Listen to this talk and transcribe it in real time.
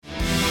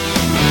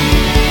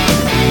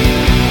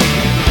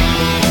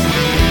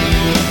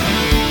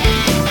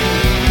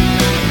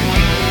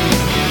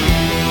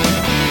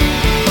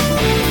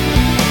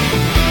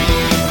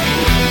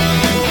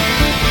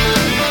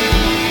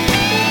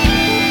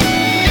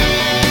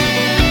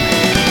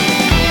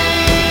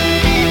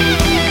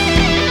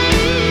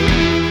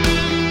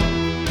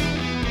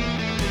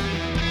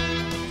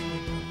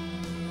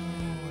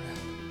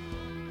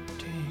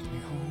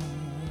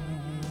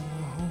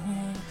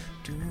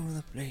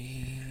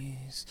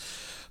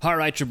All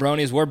right,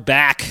 jabronis, we're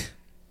back.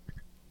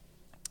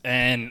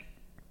 And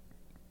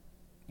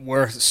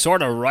we're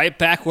sort of right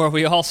back where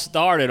we all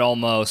started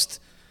almost,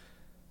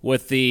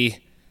 with the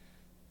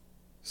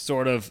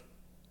sort of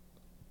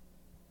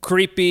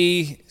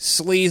creepy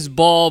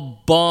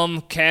sleazeball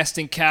bum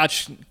casting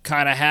couch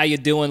kind of how you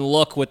doing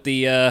look with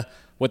the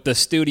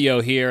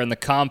studio here in the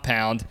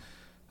compound.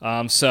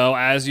 So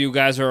as you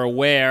guys are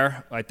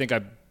aware, I think I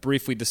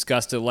briefly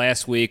discussed it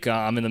last week,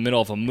 I'm in the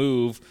middle of a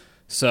move.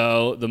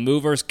 So the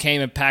movers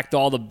came and packed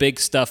all the big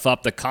stuff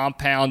up. The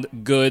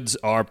compound goods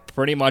are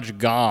pretty much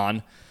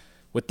gone,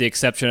 with the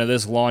exception of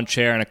this lawn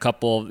chair and a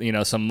couple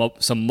of,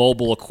 some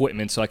mobile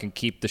equipment so I can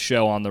keep the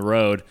show on the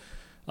road.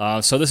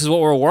 So this is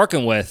what we're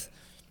working with.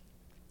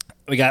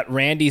 We got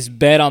Randy's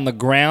bed on the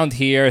ground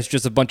here. It's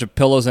just a bunch of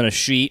pillows and a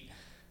sheet.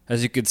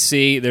 As you can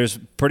see, there's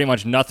pretty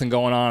much nothing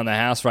going on in the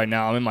house right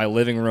now. I'm in my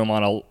living room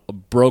on a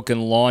broken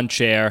lawn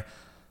chair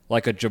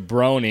like a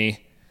jabroni,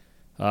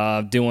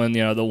 doing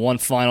the one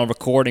final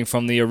recording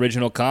from the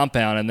original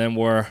compound, and then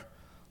we're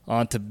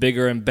on to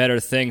bigger and better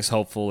things,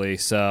 hopefully.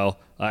 So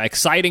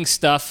exciting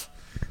stuff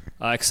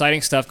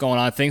going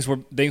on. Things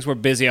were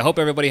busy. I hope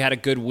everybody had a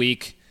good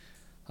week.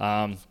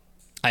 And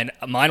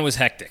mine was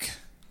hectic.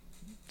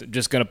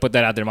 Just going to put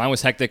that out there. Mine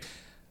was hectic.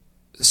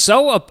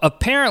 So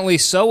apparently,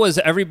 so was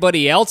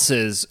everybody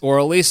else's, or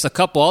at least a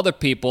couple other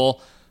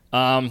people.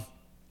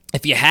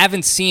 If you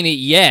haven't seen it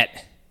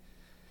yet,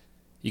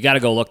 you got to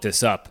go look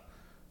this up.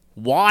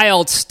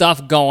 Wild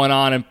stuff going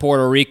on in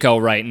Puerto Rico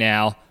right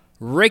now.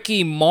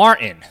 Ricky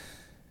Martin.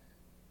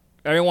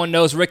 Everyone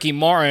knows Ricky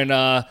Martin,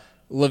 La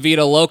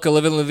Vida Loca,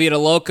 Living La Vida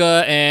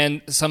Loca,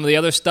 and some of the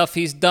other stuff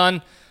he's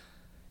done.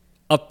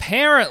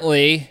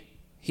 Apparently,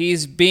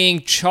 he's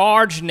being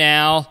charged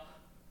now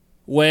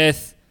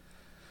with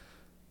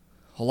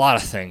a lot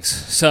of things.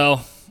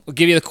 So, we'll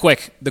give you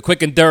the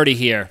quick and dirty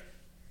here.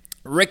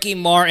 Ricky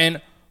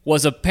Martin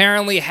was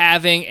apparently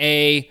having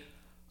a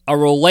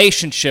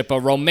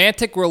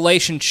romantic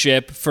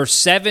relationship for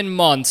 7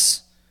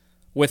 months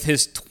with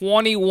his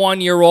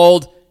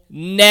 21-year-old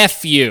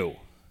nephew.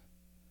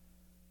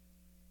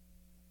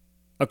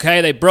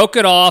 Okay, they broke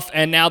it off,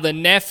 and now the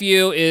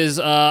nephew is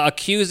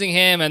accusing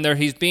him, and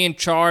he's being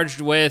charged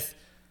with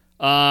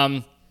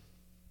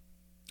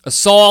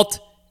assault,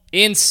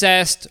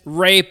 incest,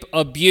 rape,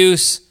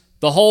 abuse,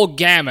 the whole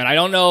gamut. I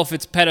don't know if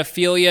it's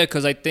pedophilia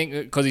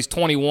because he's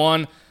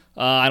 21.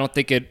 I don't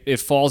think it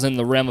falls in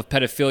the realm of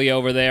pedophilia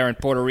over there in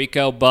Puerto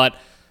Rico, but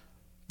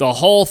the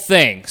whole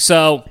thing.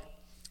 So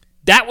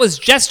that was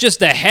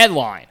just a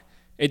headline.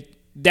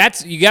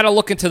 You got to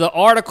look into the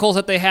articles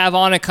that they have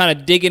on it, kind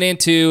of digging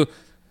into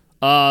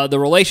the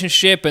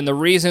relationship and the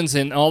reasons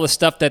and all the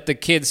stuff that the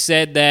kid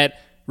said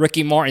that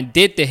Ricky Martin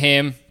did to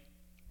him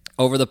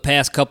over the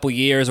past couple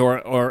years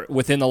or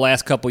within the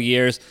last couple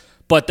years.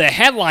 But the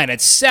headline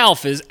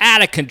itself is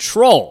out of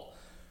control.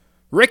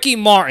 Ricky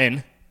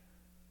Martin,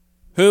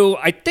 who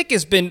I think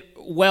has been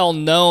well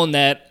known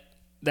that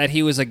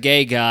he was a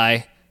gay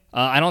guy.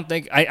 I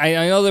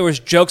know there was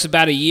jokes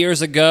about it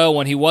years ago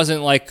when he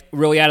wasn't like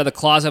really out of the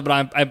closet,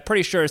 but I'm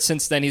pretty sure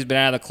since then he's been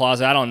out of the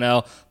closet. I don't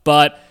know.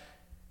 But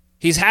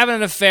he's having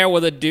an affair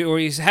with a dude, or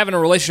he's having a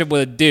relationship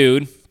with a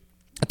dude,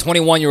 a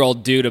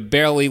 21-year-old dude, a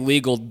barely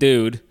legal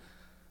dude.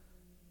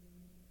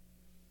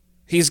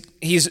 He's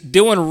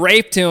doing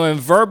rape to him,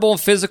 verbal and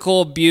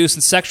physical abuse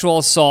and sexual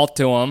assault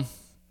to him.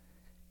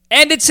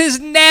 And it's his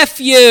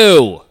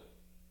nephew.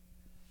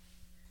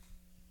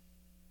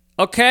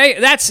 Okay?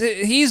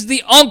 He's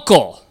the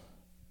uncle.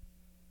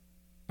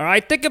 All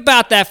right? Think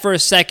about that for a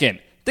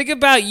second. Think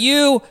about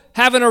you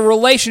having a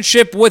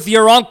relationship with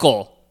your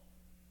uncle.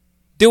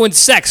 Doing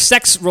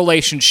sex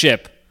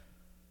relationship.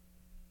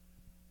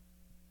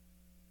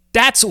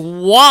 That's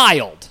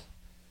wild.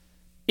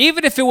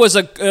 Even if it was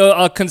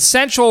a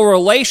consensual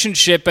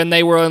relationship and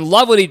they were in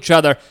love with each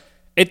other,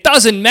 it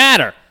doesn't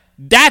matter.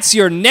 That's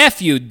your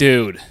nephew,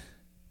 dude.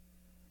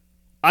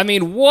 I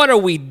mean, what are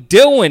we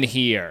doing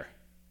here?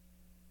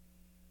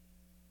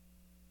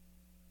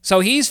 So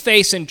he's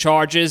facing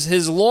charges.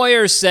 His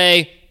lawyers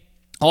say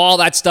all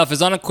that stuff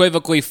is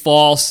unequivocally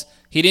false.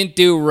 He didn't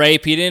do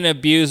rape. He didn't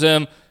abuse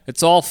him.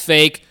 It's all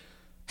fake.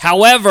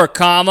 However,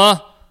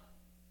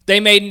 they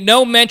made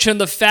no mention of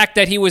the fact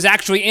that he was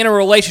actually in a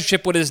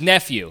relationship with his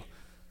nephew.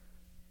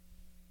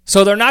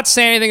 So they're not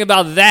saying anything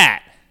about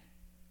that,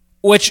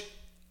 which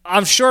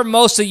I'm sure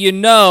most of you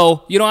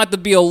know. You don't have to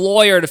be a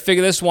lawyer to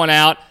figure this one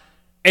out.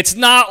 It's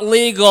not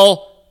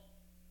legal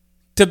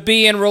to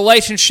be in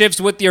relationships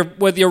with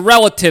your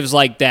relatives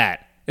like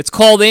that. It's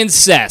called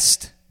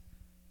incest.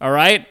 All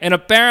right? And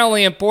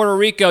apparently in Puerto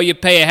Rico, you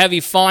pay a heavy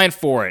fine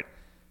for it.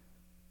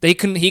 He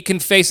can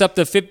face up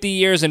to 50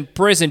 years in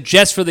prison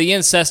just for the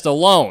incest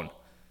alone.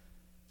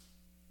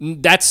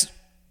 That's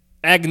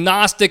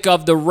agnostic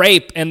of the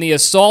rape and the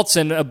assaults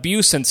and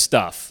abuse and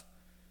stuff.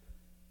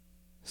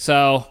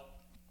 So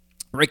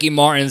Ricky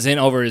Martin's in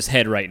over his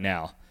head right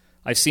now.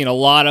 I've seen a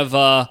lot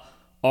of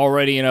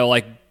already,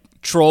 like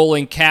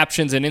trolling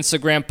captions and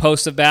Instagram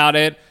posts about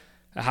it,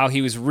 how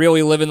he was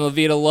really living La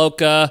Vida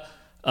Loca.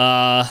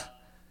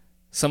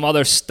 some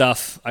other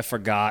stuff I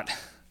forgot.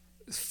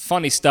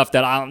 Funny stuff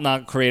that I'm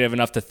not creative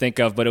enough to think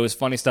of, but it was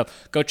funny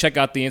stuff. Go check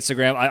out the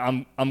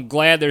Instagram. I'm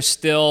glad there's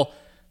still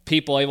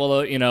people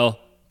able to,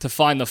 to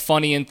find the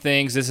funny in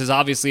things. This is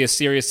obviously a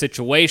serious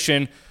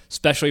situation,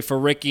 especially for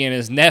Ricky and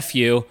his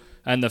nephew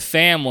and the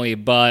family,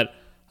 but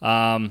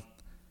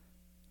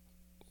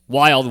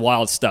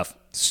wild stuff.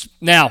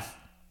 Now,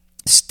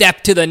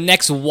 step to the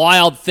next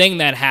wild thing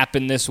that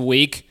happened this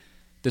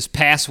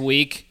past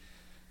week.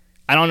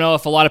 I don't know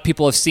if a lot of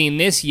people have seen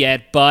this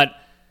yet, but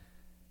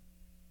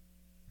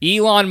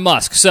Elon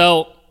Musk.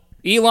 So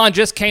Elon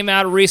just came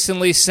out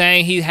recently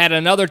saying he had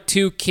another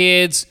 2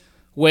 kids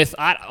with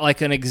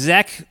like an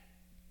exec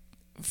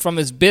from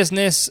his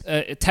business,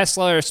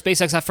 Tesla or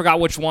SpaceX. I forgot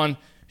which one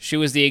she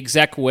was the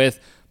exec with,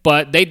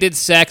 but they did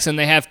sex and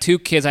they have 2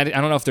 kids. I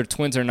don't know if they're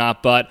twins or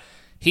not, but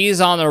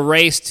he's on a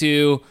race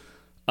to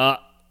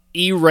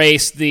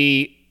erase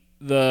the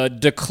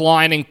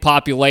declining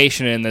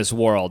population in this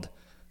world.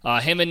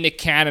 Him and Nick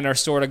Cannon are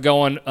sort of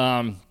going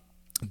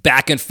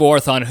back and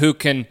forth on who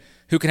can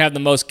have the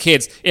most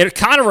kids. It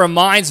kind of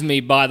reminds me,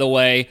 by the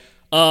way,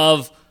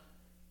 of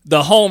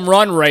the home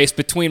run race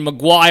between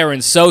McGwire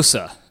and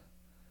Sosa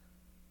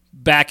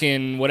back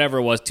in whatever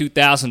it was,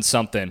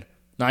 2000-something,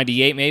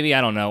 98 maybe?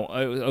 I don't know.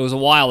 It was a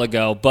while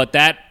ago. But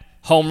that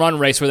home run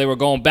race where they were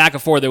going back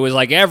and forth, it was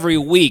like every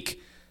week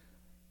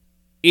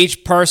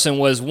each person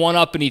was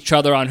one-upping each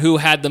other on who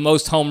had the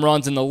most home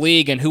runs in the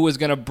league and who was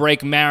going to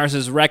break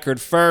Maris's record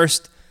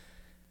first.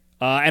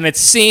 And it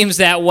seems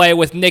that way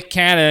with Nick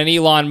Cannon and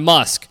Elon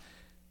Musk.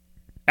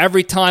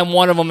 Every time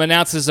one of them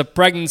announces a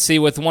pregnancy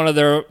with one of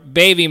their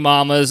baby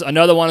mamas,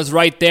 another one is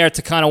right there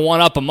to kind of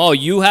one-up them. Oh,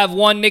 you have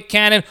one, Nick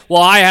Cannon?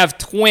 Well, I have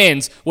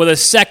twins with a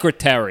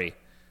secretary.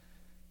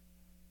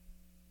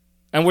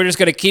 And we're just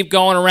going to keep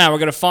going around. We're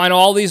going to find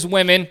all these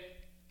women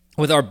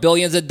with our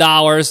billions of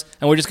dollars,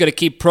 and we're just going to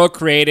keep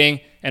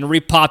procreating and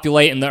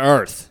repopulating the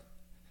earth.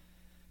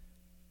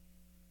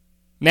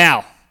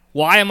 Now,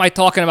 why am I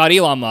talking about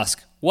Elon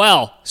Musk?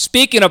 Well,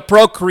 speaking of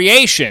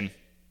procreation,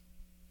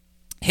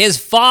 his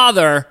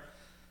father,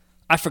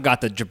 I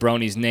forgot the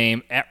jabroni's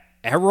name,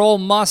 Errol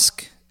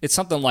Musk? It's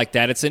something like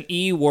that. It's an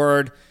E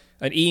word,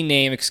 an E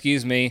name,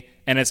 excuse me,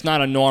 and it's not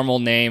a normal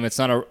name. It's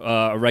not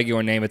a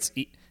regular name.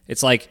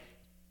 It's like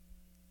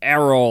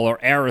Errol or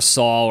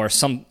aerosol or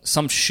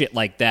some shit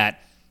like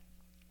that.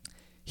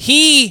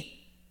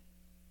 He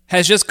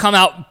has just come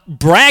out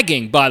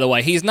bragging, by the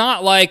way. He's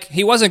not like,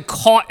 he wasn't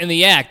caught in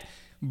the act,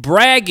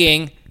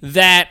 bragging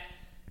that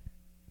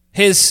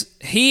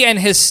he and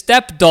his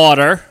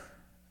stepdaughter,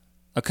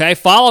 okay,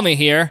 follow me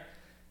here,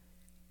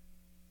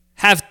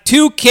 have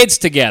 2 kids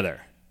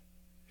together.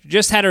 She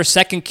just had her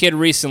second kid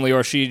recently,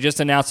 or she just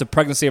announced the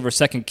pregnancy of her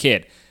second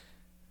kid.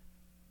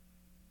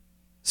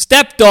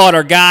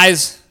 Stepdaughter,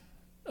 guys.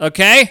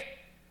 Okay?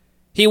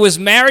 He was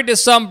married to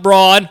some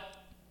broad.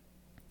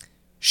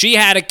 She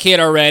had a kid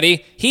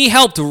already. He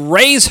helped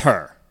raise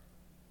her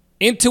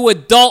into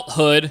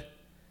adulthood.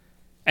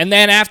 And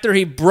then after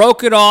he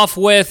broke it off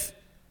with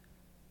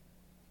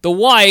the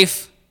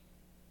wife,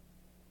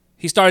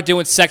 he started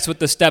doing sex with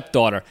the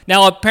stepdaughter.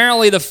 Now,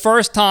 apparently the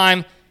first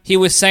time he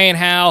was saying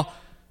how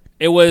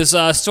it was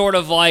sort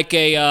of like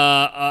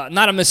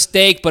not a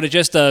mistake, but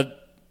just a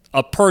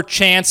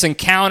per-chance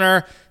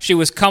encounter. She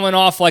was coming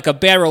off like a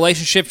bad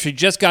relationship. She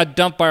just got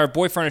dumped by her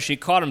boyfriend, or she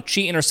caught him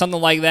cheating or something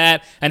like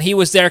that, and he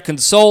was there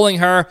consoling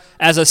her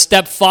as a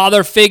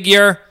stepfather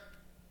figure.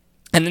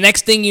 And the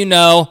next thing you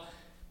know,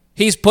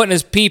 he's putting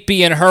his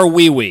pee-pee in her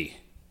wee-wee.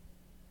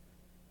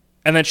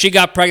 And then she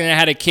got pregnant and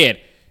had a kid.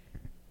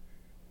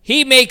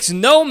 He makes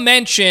no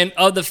mention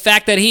of the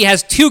fact that he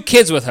has 2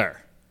 kids with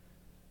her.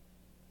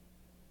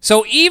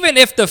 So even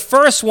if the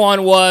first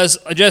one was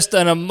just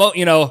an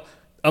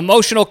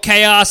emotional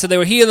chaos, and they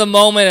were heat of the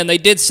moment, and they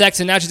did sex,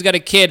 and now she's got a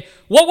kid.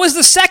 What was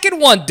the second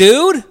one,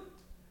 dude?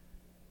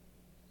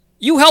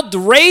 You helped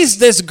raise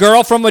this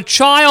girl from a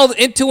child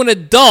into an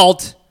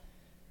adult,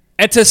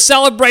 and to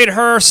celebrate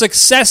her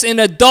success in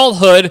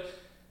adulthood,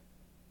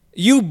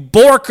 you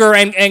bork her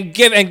and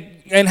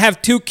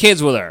have 2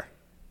 kids with her.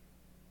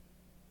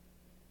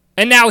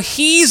 And now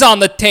he's on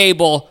the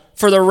table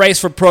for the race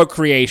for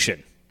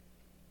procreation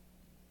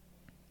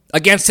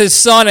against his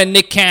son and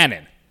Nick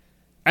Cannon.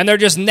 And they're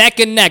just neck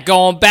and neck,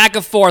 going back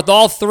and forth,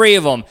 all 3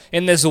 of them,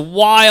 in this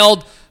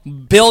wild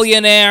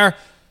billionaire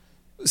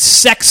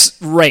sex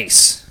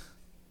race.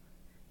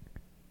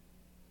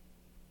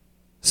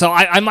 So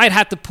I might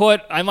have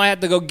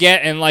to go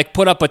get and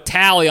put up a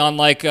tally on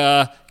get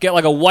a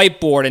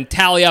whiteboard and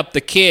tally up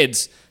the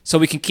kids so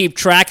we can keep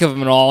track of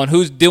them and all, and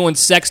who's doing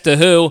sex to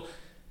who,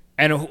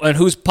 and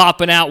who's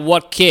popping out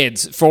what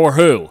kids for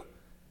who,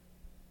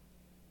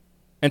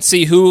 and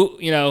see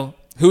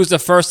who's the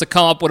first to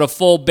come up with a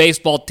full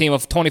baseball team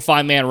of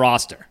 25-man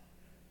roster.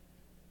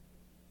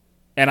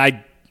 And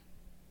I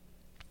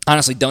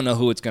honestly don't know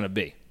who it's going to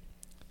be.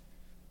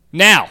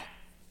 Now,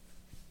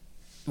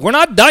 we're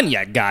not done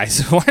yet,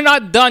 guys. We're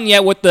not done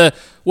yet with the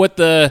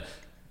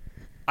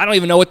I don't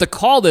even know what to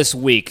call this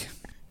week.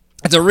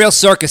 It's a real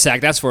circus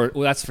act, that's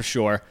for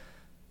sure.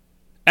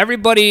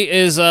 everybody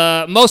is,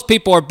 most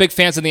people are big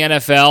fans of the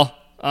NFL.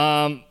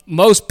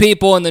 Most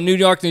people in the New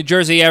York, New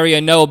Jersey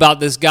area know about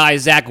this guy,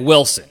 Zach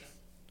Wilson.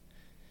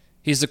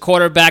 He's the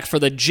quarterback for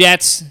the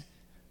Jets.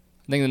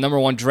 I think the number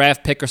 1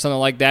 draft pick or something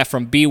like that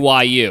from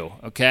BYU,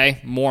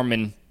 okay?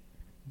 Mormon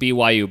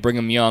BYU,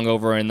 Brigham Young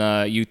over in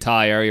the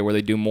Utah area where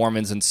they do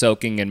Mormons and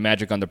soaking and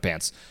magic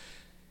underpants.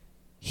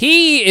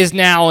 He is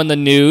now in the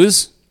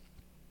news,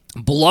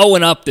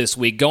 blowing up this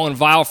week, going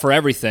viral for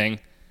everything.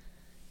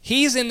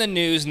 He's in the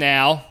news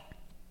now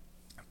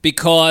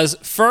because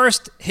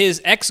first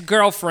his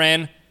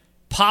ex-girlfriend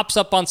pops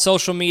up on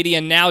social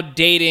media now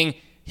dating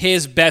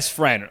his best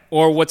friend,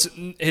 or what's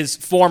his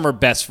former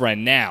best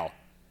friend now.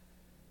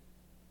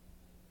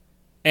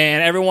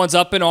 And everyone's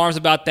up in arms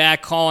about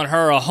that, calling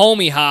her a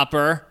homie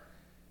hopper.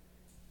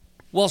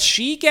 Well,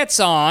 she gets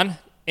on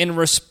in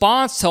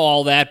response to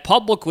all that,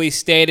 publicly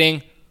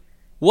stating,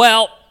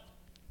 well,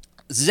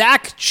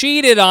 Zach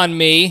cheated on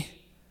me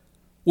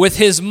with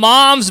his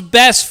mom's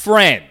best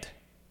friend.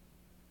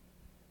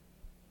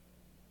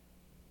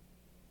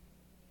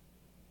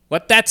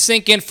 Let that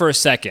sink in for a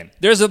second.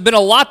 There's been a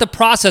lot to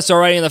process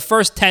already in the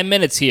first 10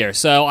 minutes here,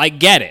 so I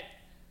get it.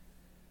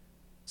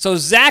 So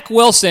Zach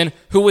Wilson,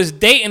 who was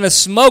dating a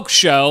smoke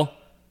show,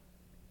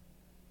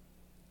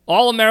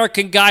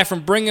 all-American guy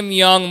from Brigham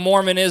Young,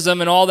 Mormonism,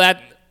 and all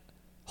that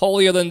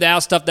holier-than-thou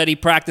stuff that he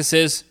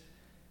practices,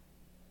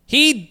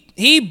 he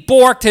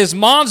borked his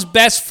mom's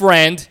best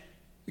friend,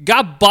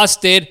 got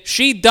busted,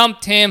 she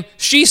dumped him,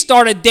 she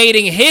started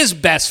dating his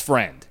best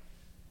friend.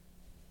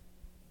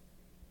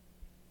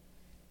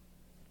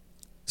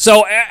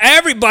 So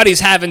everybody's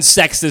having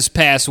sex this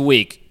past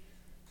week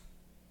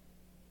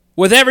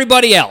with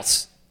everybody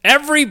else.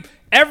 Every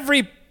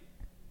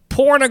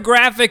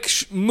pornographic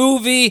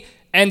movie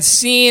and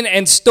scene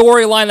and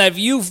storyline that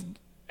you've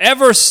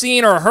ever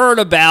seen or heard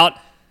about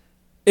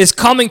is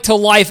coming to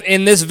life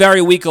in this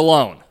very week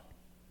alone.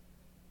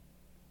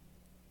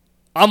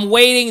 I'm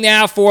waiting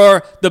now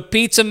for the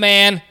pizza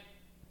man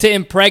to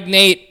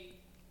impregnate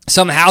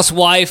some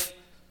housewife,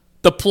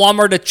 the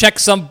plumber to check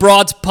some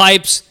broad's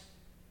pipes.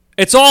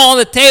 It's all on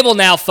the table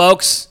now,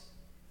 folks.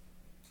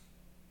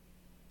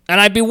 And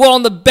I'd be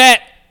willing to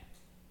bet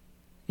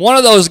one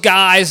of those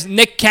guys,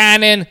 Nick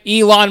Cannon,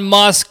 Elon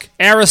Musk,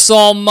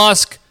 Aerosol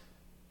Musk,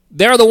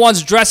 they're the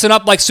ones dressing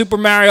up like Super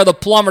Mario the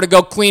plumber to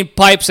go clean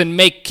pipes and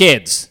make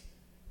kids.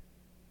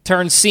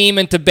 Turn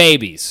semen to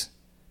babies.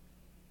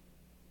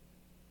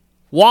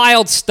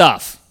 Wild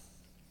stuff.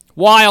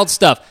 Wild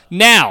stuff.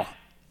 Now,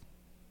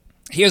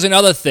 here's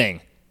another thing.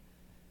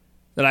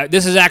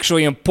 This is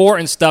actually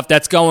important stuff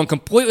that's going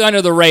completely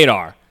under the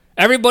radar.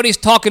 Everybody's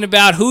talking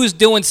about who's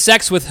doing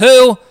sex with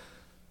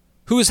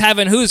who's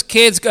having whose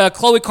kids.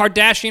 Khloe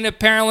Kardashian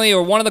apparently,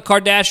 or one of the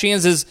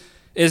Kardashians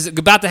is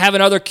about to have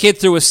another kid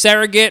through a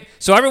surrogate.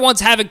 So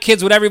everyone's having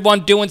kids with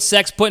everyone, doing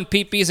sex, putting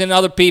peepees in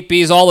other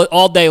peepees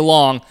all day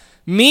long.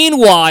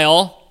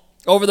 Meanwhile,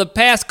 over the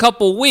past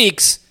couple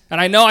weeks, and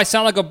I know I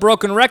sound like a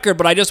broken record,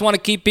 but I just want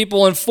to keep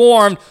people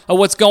informed of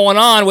what's going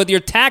on with your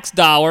tax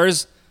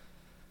dollars.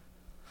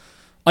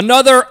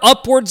 Another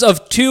upwards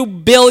of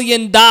 $2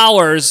 billion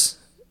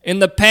in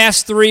the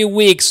past 3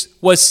 weeks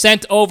was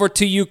sent over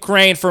to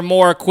Ukraine for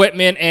more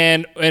equipment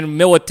and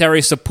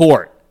military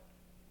support.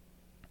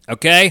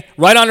 Okay?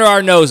 Right under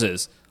our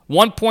noses.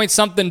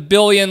 1-point-something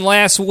billion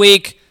last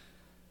week,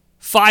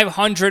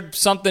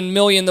 500-something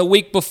million the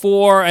week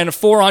before, and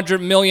 400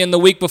 million the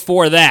week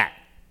before that.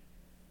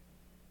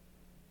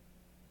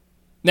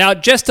 Now,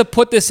 just to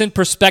put this in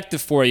perspective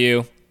for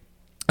you,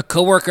 a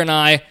coworker and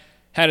I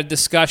had a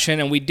discussion,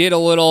 and we did a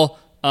little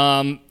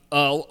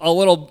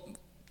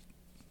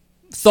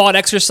thought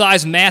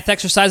exercise, math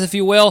exercise, if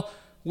you will.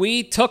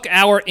 We took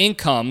our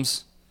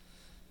incomes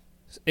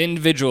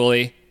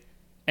individually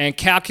and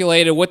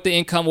calculated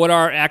what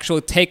our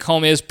actual take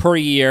home is per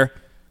year.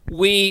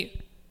 We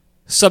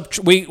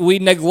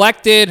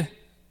neglected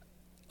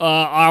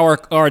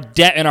our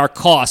debt and our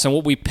costs and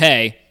what we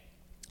pay.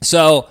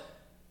 So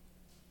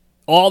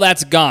all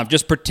that's gone.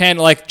 Just pretend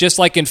just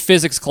like in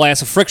physics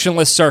class, a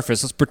frictionless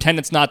surface. Let's pretend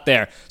it's not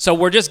there. So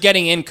we're just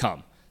getting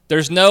income.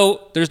 There's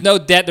no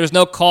debt. There's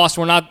no cost.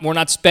 We're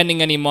not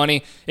spending any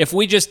money. If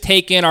we just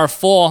take in our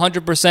full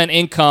 100%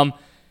 income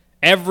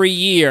every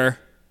year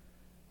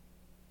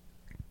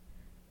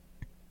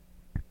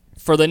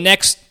for the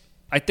next,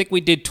 I think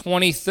we did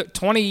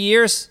 20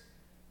 years,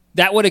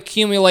 that would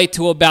accumulate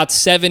to about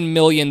 $7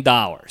 million.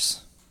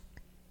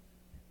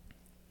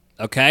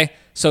 Okay?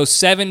 So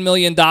 $7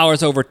 million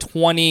over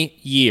 20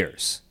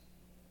 years.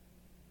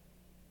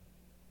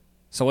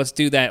 So let's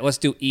do that. Let's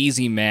do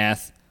easy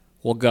math.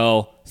 We'll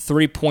go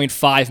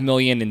 $3.5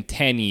 million in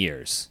 10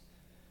 years.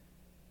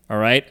 All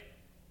right?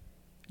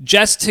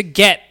 Just to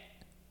get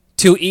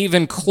to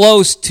even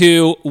close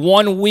to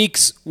 1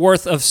 week's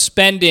worth of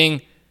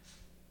spending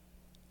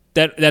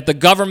that the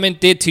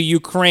government did to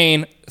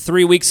Ukraine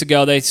 3 weeks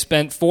ago. They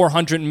spent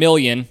 $400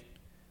 million.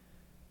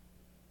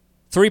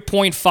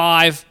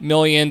 $3.5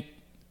 million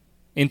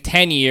in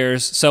 10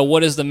 years. So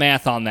what is the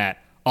math on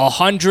that?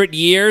 100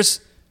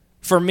 years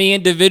for me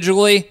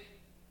individually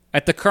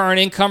at the current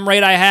income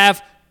rate I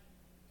have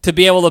to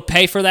be able to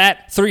pay for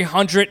that?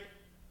 $350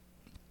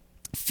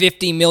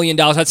 million.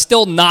 That's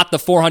still not the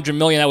 $400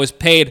 million that was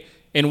paid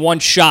in one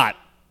shot,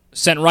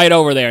 sent right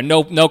over there.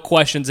 No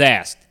questions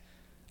asked.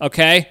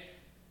 Okay?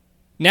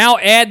 Now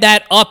add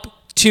that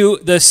up to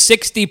the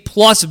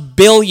 60-plus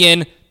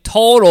billion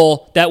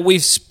total that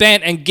we've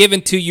spent and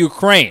given to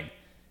Ukraine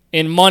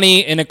in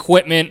money and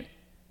equipment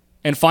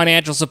and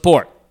financial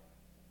support.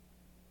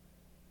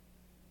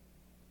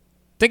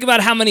 Think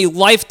about how many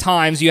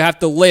lifetimes you have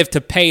to live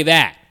to pay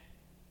that.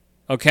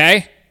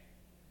 Okay?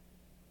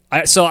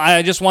 So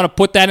I just want to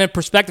put that in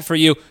perspective for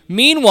you.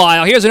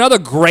 Meanwhile, here's another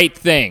great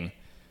thing.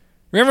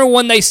 Remember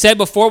when they said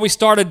before we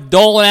started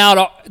doling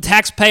out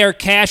taxpayer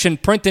cash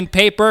and printing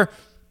paper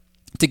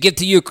to give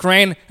to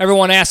Ukraine,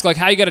 everyone asked, like,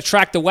 how are you going to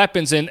track the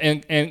weapons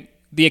and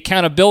the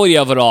accountability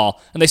of it all?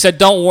 And they said,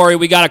 don't worry,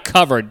 we got it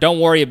covered. Don't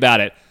worry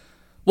about it.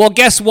 Well,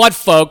 guess what,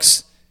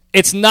 folks?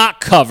 It's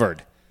not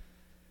covered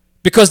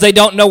because they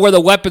don't know where the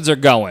weapons are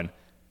going.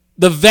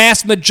 The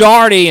vast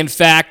majority, in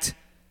fact,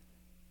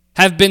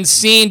 have been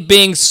seen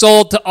being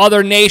sold to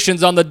other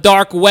nations on the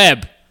dark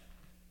web.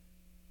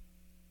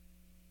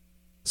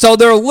 So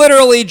they're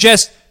literally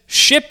just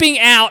shipping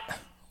out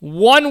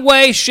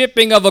one-way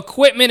shipping of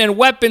equipment and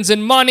weapons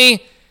and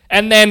money,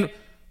 and then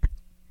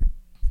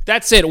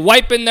that's it,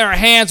 wiping their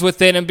hands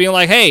with it and being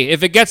like, hey,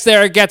 if it gets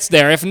there, it gets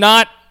there. If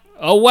not,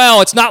 oh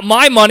well, it's not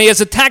my money, it's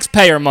a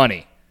taxpayer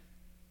money.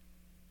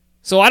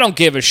 So I don't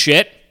give a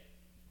shit.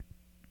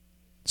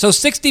 So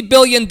 $60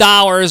 billion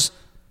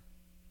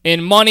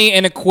in money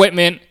and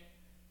equipment,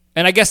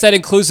 and I guess that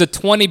includes the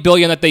 $20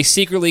 billion that they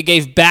secretly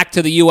gave back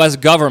to the U.S.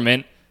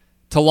 government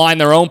to line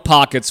their own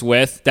pockets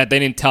with, that they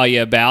didn't tell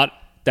you about,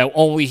 that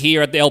only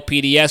here at the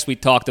LPDS we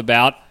talked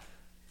about.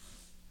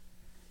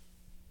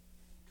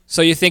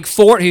 So you figure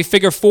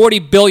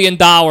 $40 billion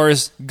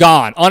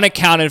gone,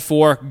 unaccounted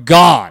for,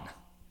 gone.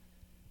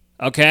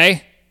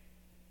 Okay?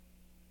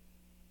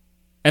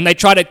 And they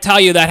try to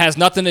tell you that has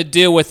nothing to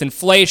do with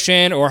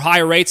inflation or high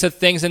rates of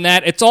things and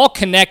that. It's all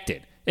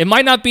connected. It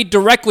might not be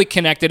directly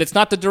connected. It's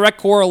not the direct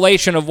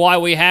correlation of why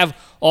we have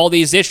all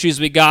these issues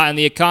we got in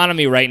the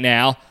economy right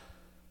now.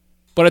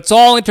 But it's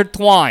all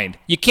intertwined.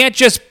 You can't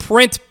just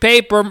print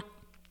paper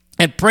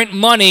and print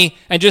money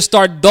and just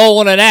start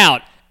doling it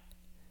out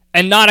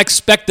and not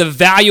expect the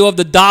value of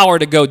the dollar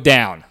to go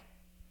down.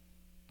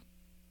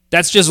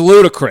 That's just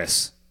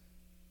ludicrous.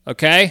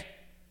 Okay?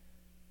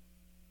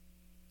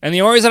 And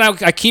the only reason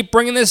I keep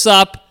bringing this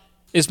up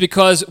is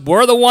because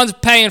we're the ones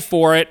paying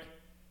for it,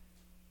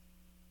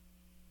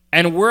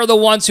 and we're the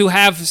ones who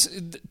have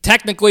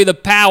technically the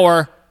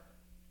power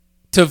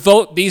to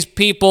vote these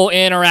people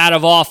in or out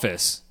of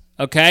office.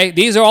 Okay?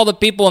 These are all the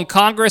people in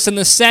Congress and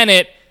the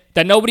Senate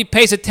that nobody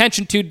pays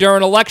attention to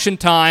during election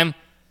time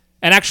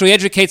and actually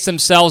educates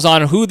themselves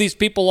on who these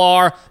people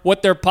are,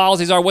 what their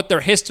policies are, what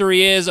their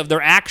history is of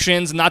their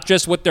actions, not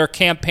just what they're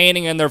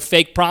campaigning and their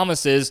fake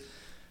promises.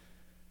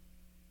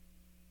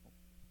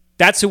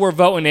 That's who we're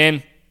voting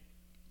in.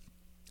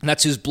 And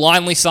that's who's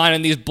blindly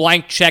signing these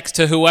blank checks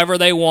to whoever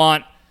they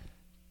want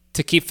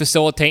to keep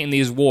facilitating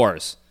these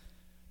wars.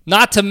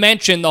 Not to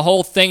mention the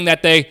whole thing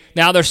that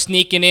they're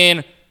sneaking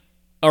in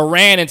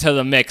Iran into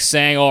the mix,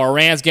 saying, oh,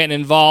 Iran's getting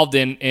involved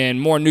in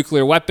more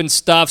nuclear weapons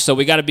stuff, so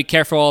we got to be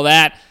careful of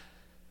that.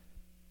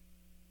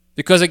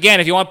 Because, again,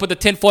 if you want to put the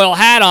tinfoil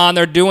hat on,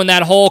 they're doing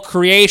that whole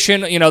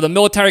creation. You know, the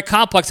military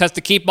complex has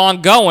to keep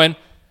on going.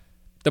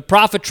 The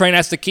profit train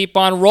has to keep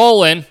on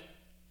rolling.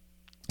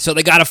 So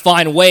they got to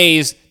find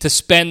ways to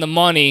spend the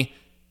money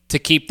to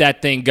keep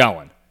that thing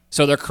going.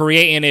 So they're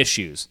creating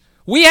issues.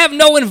 We have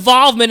no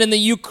involvement in the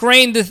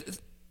Ukraine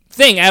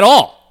thing at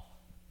all.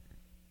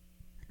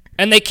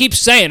 And they keep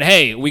saying,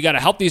 hey, we got to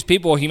help these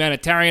people,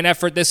 humanitarian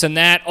effort, this and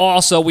that.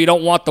 Also, we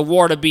don't want the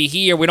war to be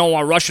here. We don't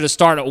want Russia to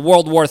start at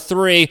World War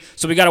III,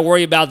 so we got to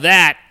worry about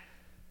that.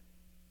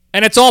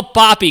 And it's all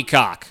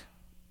poppycock.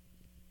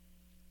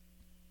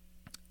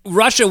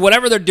 Russia,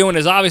 whatever they're doing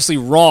is obviously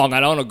wrong. I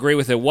don't agree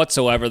with it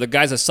whatsoever. The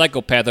guy's a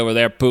psychopath over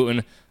there,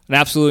 Putin. An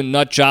absolute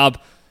nut job,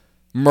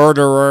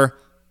 murderer,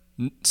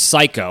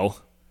 psycho.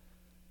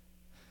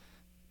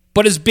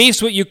 But his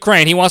beefs with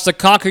Ukraine. He wants to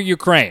conquer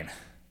Ukraine.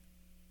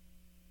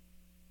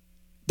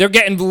 They're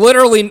getting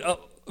literally,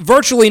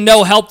 virtually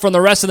no help from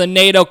the rest of the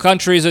NATO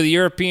countries or the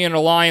European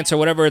Alliance or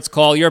whatever it's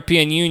called,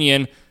 European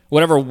Union,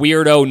 whatever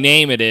weirdo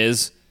name it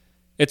is.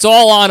 It's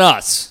all on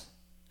us.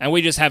 And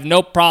we just have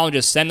no problem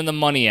just sending the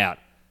money out.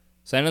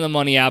 Sending the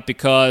money out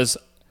because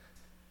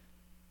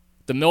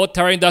the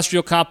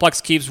military-industrial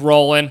complex keeps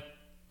rolling,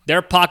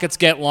 their pockets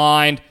get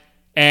lined,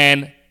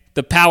 and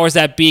the powers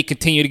that be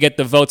continue to get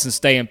the votes and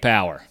stay in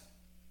power.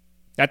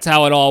 That's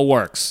how it all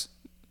works.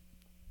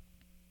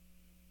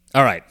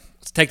 All right.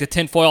 Let's take the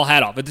tinfoil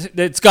hat off.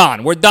 It's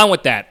gone. We're done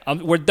with that.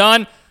 We're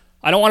done.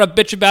 I don't want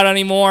to bitch about it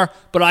anymore,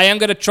 but I am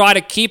going to try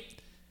to keep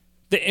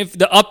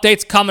the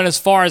updates coming as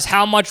far as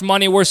how much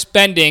money we're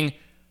spending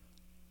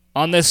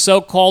on this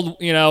so-called,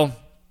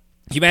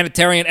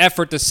 humanitarian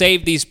effort to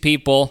save these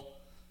people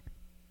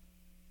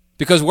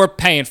because we're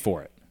paying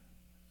for it.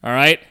 All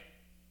right?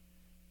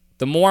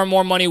 The more and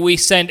more money we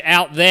send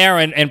out there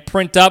and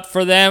print up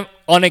for them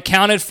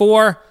unaccounted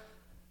for,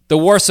 the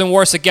worse and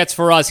worse it gets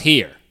for us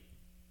here.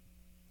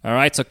 All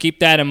right, so keep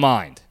that in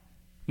mind.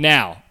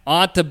 Now,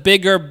 on to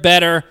bigger,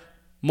 better,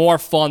 more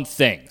fun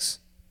things.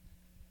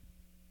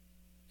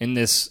 In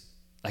this,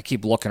 I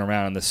keep looking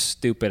around in this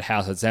stupid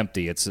house that's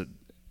empty. It's a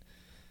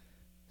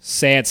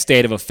sad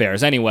state of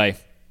affairs. Anyway,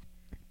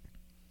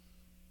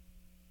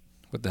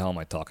 what the hell am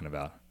I talking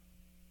about?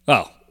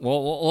 Oh,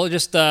 well, we'll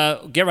just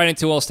get right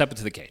into it. We'll step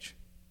into the cage.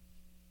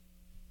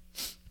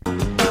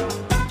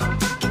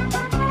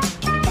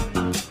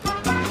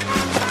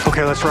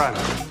 Okay, let's run.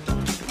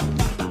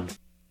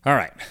 All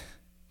right.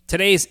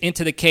 Today's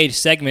Into the Cage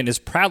segment is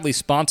proudly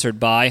sponsored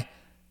by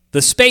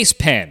the Space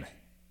Pen.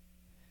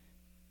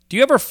 Do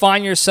you ever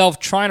find yourself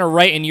trying to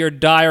write in your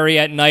diary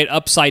at night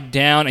upside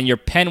down and your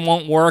pen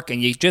won't work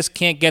and you just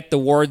can't get the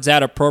words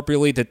out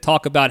appropriately to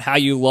talk about how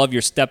you love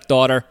your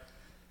stepdaughter?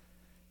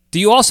 Do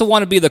you also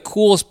want to be the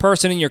coolest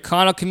person in your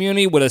condo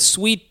community with a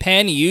sweet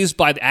pen used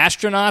by the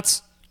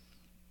astronauts?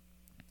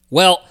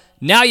 Well,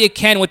 now you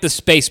can with the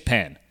Space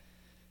Pen.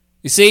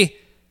 You see,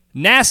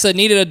 NASA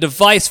needed a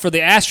device for the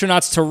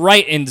astronauts to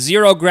write in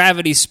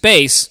zero-gravity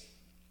space.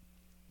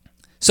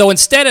 So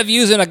instead of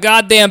using a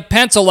goddamn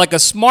pencil like a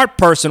smart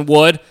person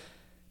would,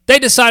 they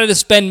decided to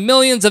spend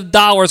millions of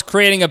dollars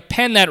creating a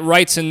pen that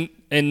writes in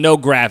no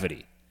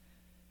gravity.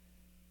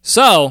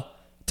 So,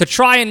 to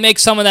try and make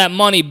some of that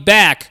money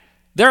back,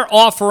 they're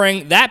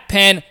offering that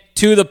pen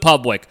to the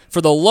public for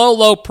the low,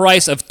 low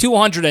price of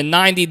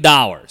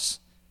 $290.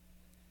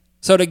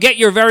 So to get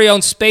your very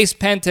own Space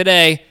Pen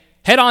today,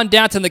 head on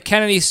down to the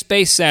Kennedy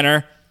Space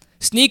Center,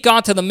 sneak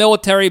onto the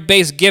military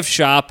base gift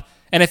shop,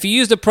 and if you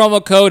use the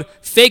promo code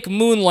Fake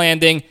Moon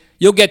Landing,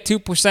 you'll get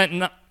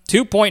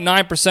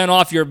 2.9%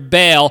 off your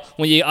bail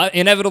when you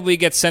inevitably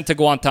get sent to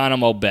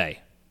Guantanamo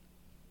Bay.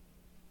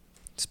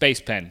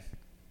 Space Pen.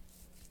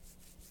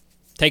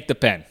 Take the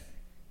pen.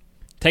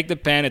 Take the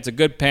pen. It's a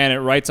good pen. It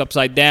writes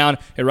upside down.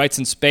 It writes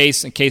in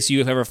space in case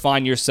you ever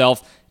find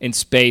yourself in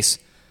space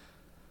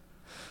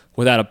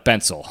without a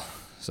pencil.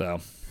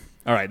 So,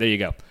 all right, there you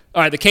go.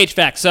 All right, the cage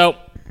fact. So,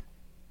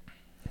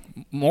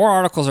 more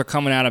articles are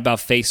coming out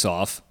about Face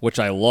Off, which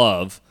I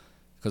love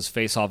because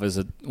Face Off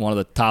is one of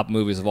the top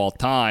movies of all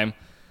time.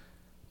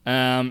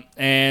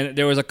 And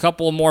there was a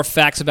couple more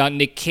facts about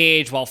Nick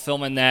Cage while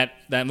filming that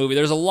movie.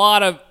 There's a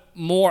lot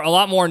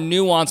more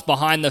nuance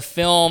behind the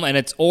film and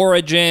its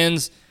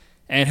origins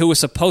and who was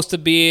supposed to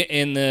be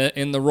in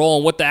the role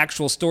and what the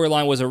actual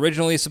storyline was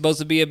originally supposed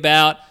to be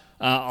about.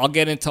 I'll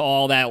get into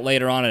all that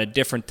later on at a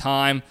different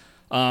time.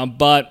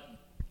 But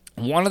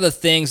one of the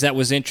things that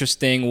was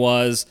interesting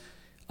was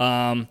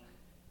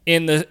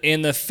in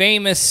the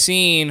famous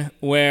scene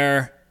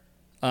where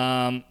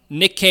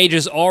Nick Cage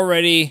is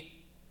already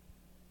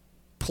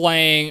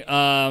playing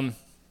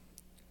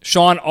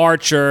Sean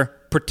Archer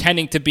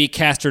pretending to be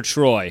Castor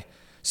Troy.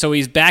 So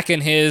he's back in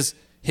his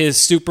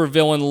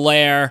supervillain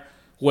lair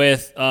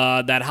with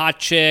that hot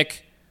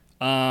chick,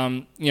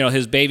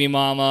 his baby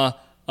mama,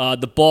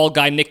 the bald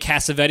guy Nick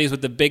Cassavetes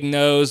with the big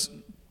nose,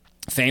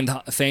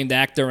 famed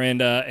actor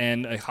and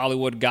a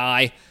Hollywood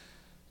guy,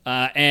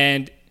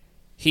 and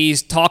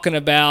he's talking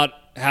about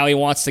how he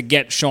wants to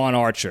get Sean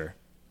Archer,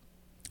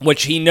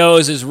 which he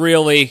knows is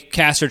really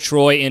Castor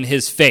Troy in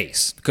his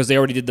face because they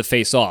already did the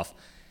Face Off.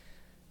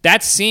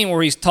 That scene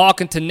where he's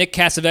talking to Nick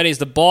Cassavetes,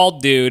 the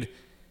bald dude,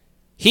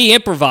 he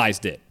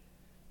improvised it.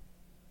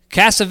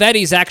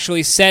 Cassavetes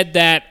actually said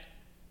that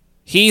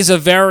he's a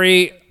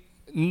very,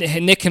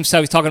 Nick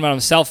himself, he's talking about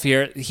himself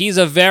here, he's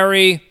a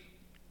very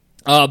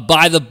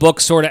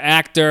by-the-book sort of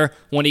actor.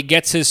 When he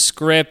gets his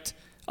script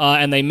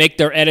and they make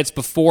their edits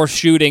before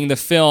shooting the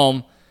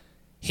film,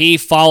 he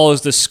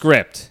follows the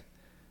script.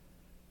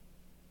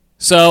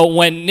 So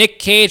when Nick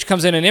Cage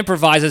comes in and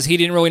improvises, he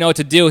didn't really know what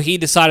to do. He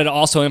decided to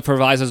also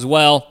improvise as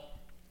well.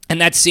 And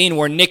that scene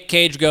where Nick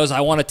Cage goes, I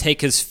want to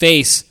take his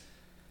face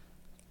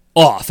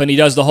off, and he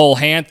does the whole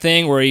hand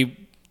thing where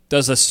he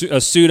does a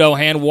pseudo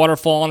hand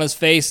waterfall on his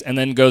face and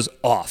then goes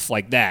off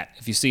like that,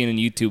 if you see it in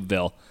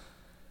YouTubeville.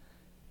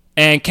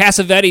 And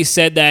Cassavetes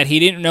said that he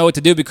didn't know what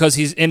to do because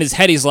he's in his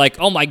head, he's like,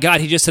 oh my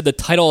God, he just said the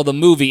title of the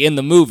movie in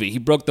the movie. He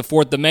broke the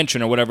fourth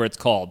dimension or whatever it's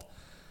called.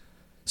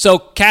 So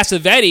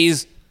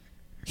Cassavetes,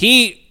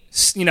 he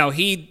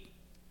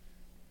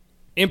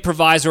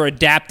improvised or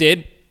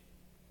adapted,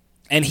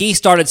 and he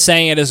started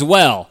saying it as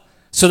well.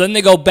 So then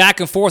they go back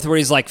and forth where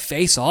he's like,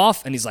 face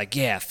off? And he's like,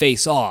 yeah,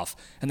 face off.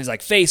 And he's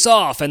like, face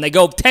off. And they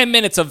go 10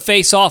 minutes of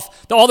face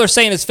off. All they're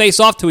saying is face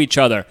off to each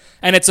other.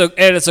 And it's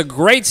a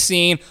great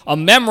scene, a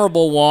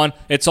memorable one.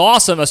 It's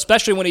awesome,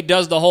 especially when he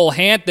does the whole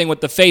hand thing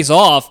with the face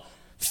off.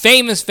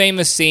 Famous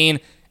scene.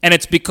 And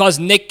it's because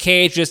Nick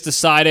Cage just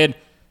decided,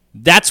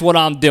 that's what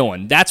I'm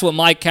doing. That's what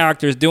my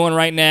character is doing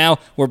right now.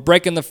 We're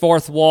breaking the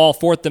fourth wall,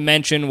 fourth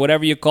dimension,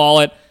 whatever you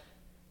call it.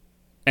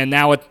 And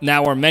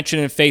now we're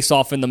mentioning Face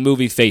Off in the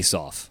movie Face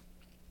Off.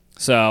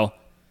 So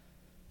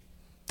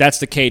that's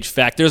the Cage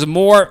fact. There's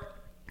more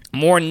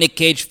Nick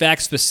Cage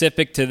facts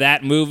specific to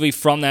that movie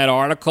from that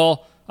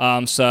article.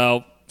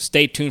 So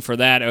stay tuned for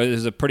that. It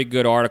was a pretty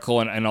good article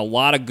and a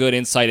lot of good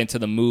insight into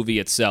the movie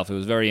itself. It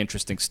was very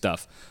interesting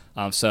stuff.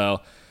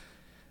 So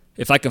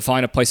if I can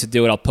find a place to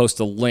do it, I'll post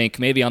a link,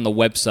 maybe on the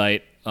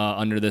website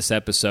under this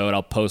episode.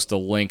 I'll post a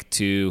link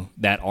to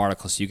that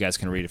article so you guys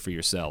can read it for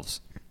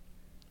yourselves.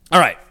 All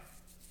right.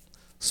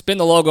 Spin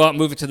the logo up,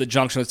 move it to the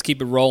junction. Let's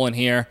keep it rolling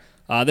here.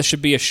 This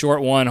should be a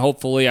short one.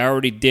 Hopefully, I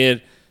already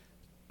did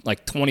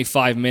like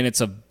 25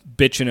 minutes of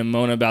bitching and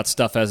moaning about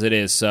stuff as it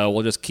is. So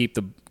we'll just keep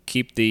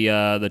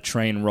the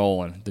train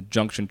rolling, the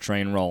junction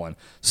train rolling.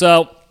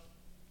 So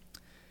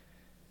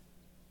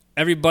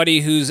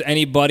everybody who's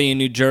anybody in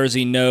New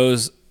Jersey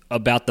knows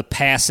about the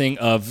passing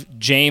of actor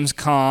James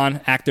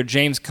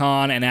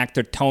Caan and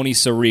actor Tony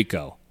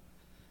Sirico.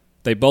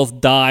 They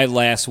both died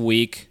last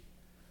week.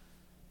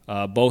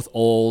 Both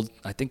old.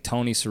 I think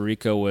Tony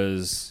Sirico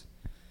was,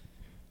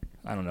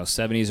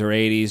 70s or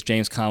 80s.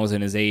 James Caan was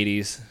in his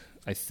 80s,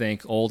 I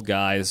think. Old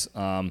guys.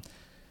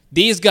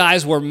 These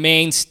guys were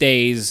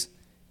mainstays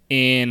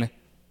in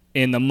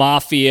the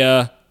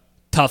mafia,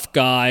 tough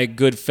guy,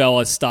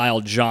 Goodfellas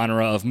style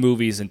genre of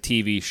movies and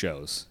TV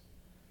shows.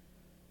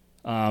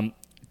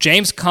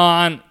 James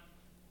Caan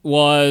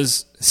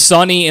was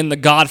Sonny in The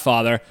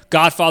Godfather.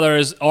 Godfather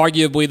is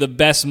arguably the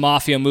best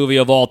mafia movie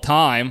of all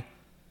time.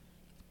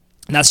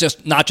 And that's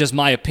just not just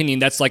my opinion.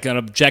 That's like an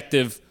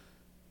objective,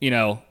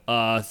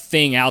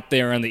 thing out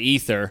there in the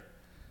ether.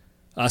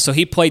 So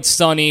he played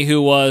Sonny,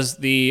 who was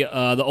the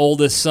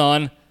oldest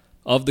son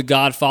of the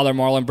Godfather,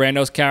 Marlon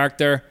Brando's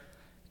character.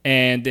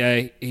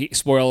 And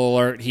spoiler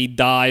alert, he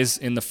dies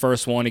in the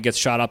first one. He gets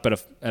shot up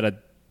at a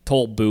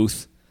toll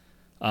booth.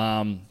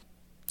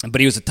 But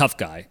he was a tough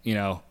guy,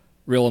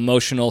 real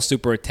emotional,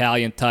 super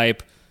Italian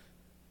type,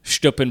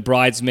 stooping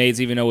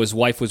bridesmaids, even though his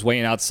wife was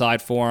waiting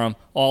outside for him,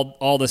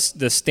 all the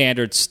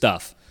standard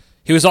stuff.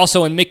 He was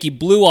also in Mickey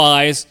Blue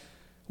Eyes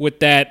with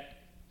that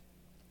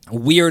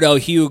weirdo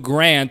Hugh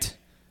Grant,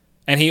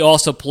 and he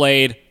also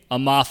played a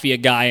mafia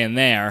guy in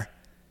there.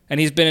 And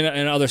he's been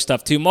in other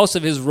stuff too. Most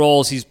of his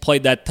roles, he's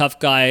played that tough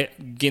guy,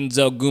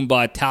 Ginzo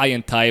Goomba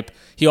Italian type.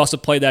 He also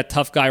played that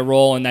tough guy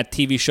role in that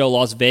TV show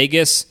Las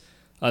Vegas.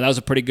 That was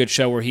a pretty good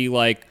show where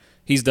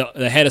he's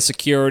the head of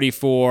security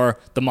for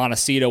the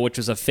Montecito, which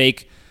was a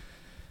fake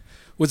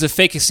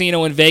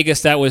casino in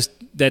Vegas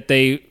that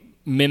they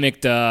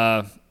mimicked.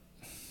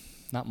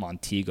 Not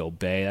Montego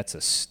Bay. That's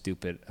a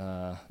stupid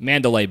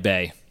Mandalay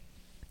Bay.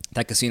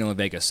 That casino in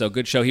Vegas. So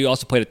good show. He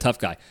also played a tough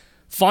guy.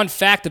 Fun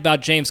fact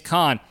about James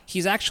Caan,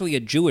 he's actually a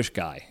Jewish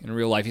guy in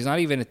real life. He's not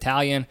even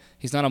Italian.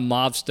 He's not a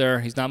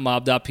mobster. He's not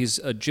mobbed up. He's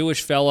a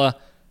Jewish fella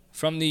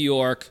from New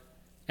York,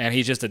 and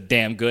he's just a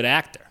damn good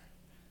actor.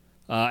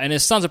 And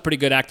his son's a pretty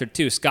good actor,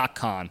 too, Scott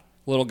Caan.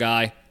 Little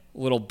guy,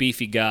 little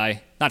beefy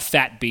guy. Not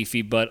fat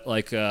beefy, but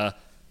like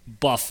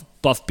buff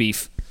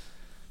beef.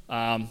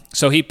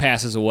 So he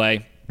passes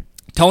away.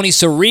 Tony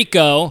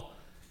Sirico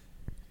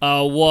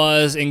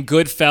was in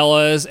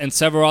Goodfellas and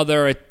several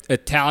other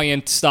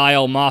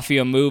Italian-style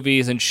mafia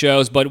movies and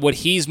shows, but what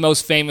he's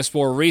most famous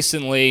for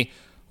recently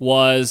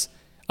was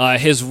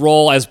his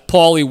role as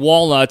Paulie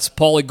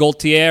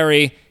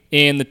Gualtieri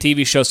in the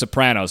TV show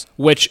Sopranos,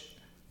 which,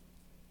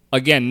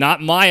 again,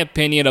 not my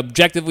opinion,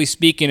 objectively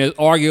speaking, is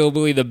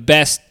arguably the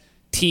best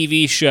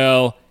TV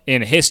show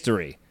in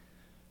history.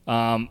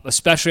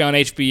 Especially on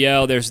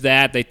HBO, there's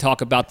that. They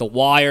talk about The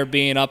Wire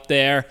being up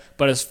there.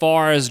 But as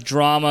far as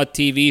drama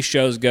TV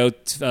shows go,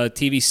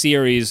 TV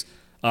series,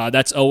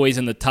 that's always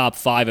in the top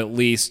 5 at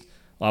least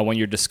when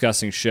you're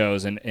discussing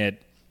shows. And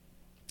it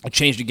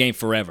changed the game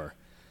forever.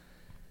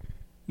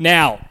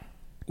 Now,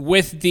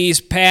 with these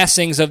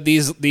passings of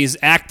these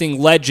acting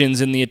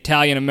legends in the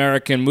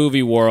Italian-American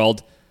movie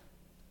world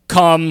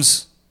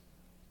comes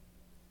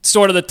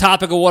sort of the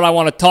topic of what I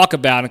want to talk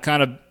about and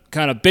kind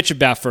of bitch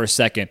about for a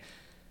second.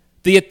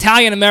 The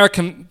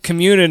Italian-American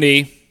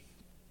community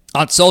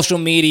on social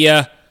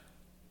media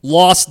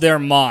lost their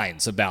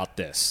minds about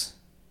this.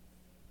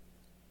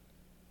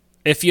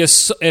 If you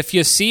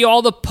see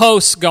all the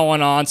posts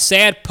going on,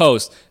 sad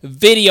posts,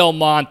 video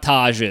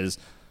montages,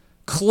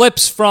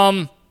 clips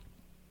from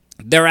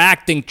their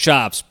acting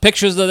chops,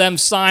 pictures of them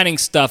signing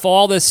stuff,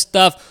 all this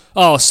stuff,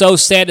 oh, so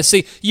sad to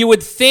see. You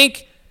would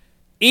think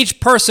each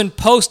person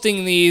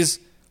posting these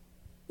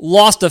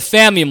lost a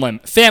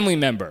family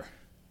member.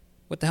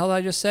 What the hell did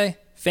I just say?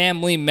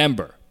 Family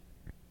member.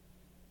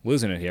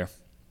 Losing it here.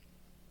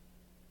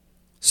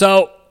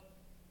 So,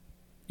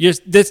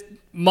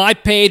 my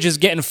page is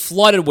getting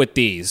flooded with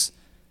these.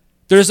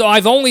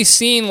 I've only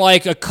seen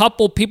like a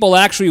couple people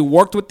actually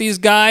worked with these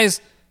guys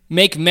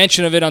make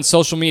mention of it on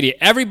social media.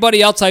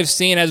 Everybody else I've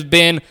seen has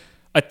been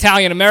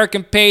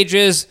Italian-American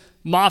pages,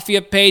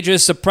 Mafia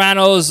pages,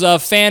 Sopranos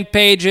fan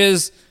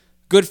pages,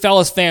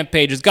 Goodfellas fan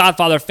pages,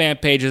 Godfather fan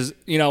pages.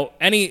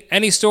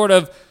 Any sort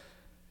of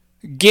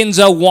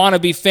Ginzo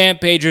wannabe fan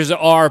pages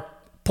are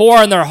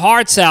pouring their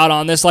hearts out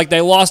on this like they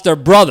lost their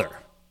brother.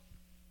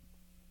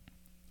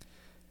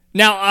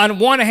 Now, on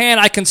one hand,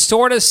 I can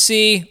sort of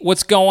see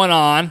what's going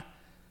on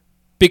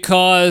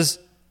because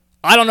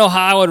I don't know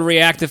how I would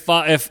react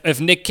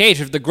if Nick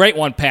Cage, if the great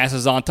one,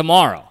 passes on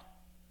tomorrow.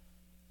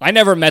 I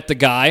never met the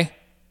guy.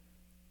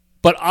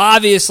 But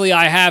obviously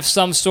I have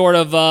some sort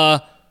of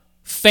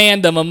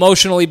fandom,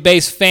 emotionally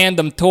based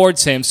fandom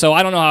towards him, so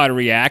I don't know how to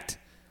react.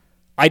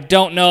 I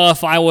don't know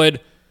if I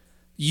would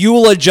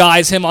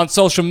eulogize him on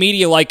social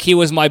media like he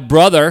was my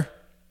brother,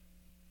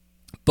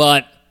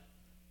 but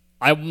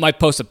I might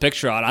post a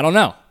picture on it. I don't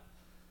know.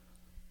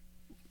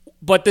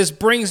 But this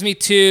brings me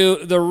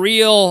to the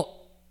real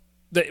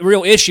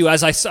issue.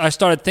 As I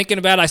started thinking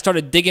about it, I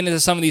started digging into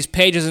some of these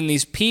pages and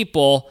these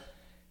people,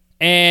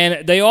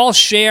 and they all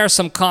share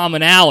some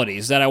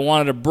commonalities that I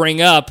wanted to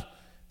bring up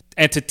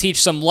and to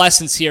teach some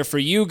lessons here for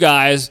you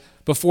guys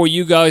before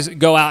you guys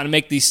go out and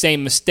make these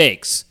same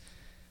mistakes.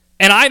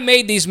 And I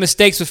made these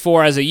mistakes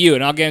before as a youth,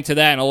 and I'll get into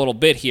that in a little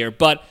bit here.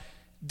 But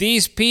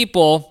these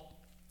people,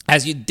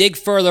 as you dig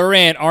further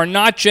in, are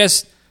not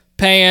just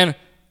paying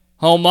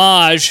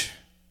homage.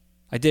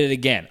 I did it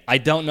again. I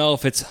don't know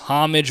if it's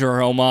homage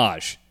or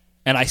homage,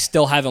 and I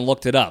still haven't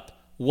looked it up.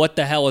 What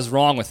the hell is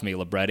wrong with me,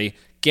 Libretti?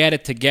 Get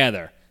it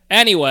together.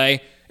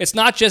 Anyway, it's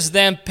not just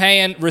them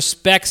paying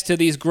respects to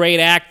these great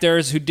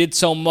actors who did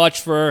so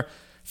much for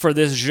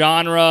this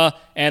genre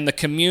and the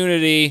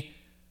community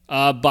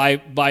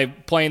by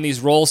playing these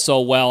roles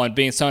so well and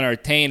being so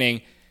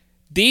entertaining.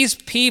 These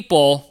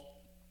people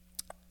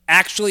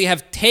actually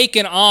have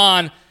taken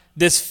on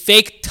this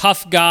fake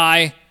tough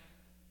guy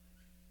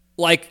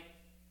like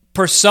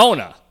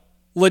persona,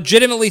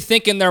 legitimately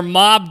thinking they're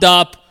mobbed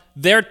up,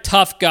 they're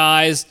tough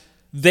guys,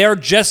 they're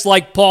just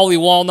like Paulie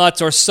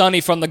Walnuts or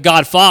Sonny from The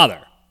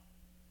Godfather.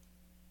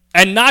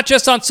 And not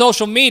just on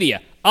social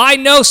media. I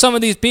know some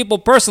of these people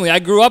personally. I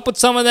grew up with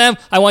some of them.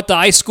 I went to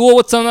high school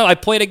with some of them. I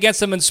played against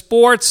them in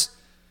sports.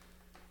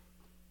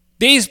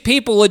 These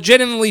people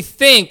legitimately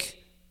think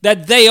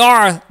that they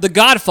are the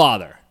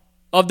Godfather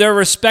of their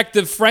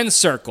respective friend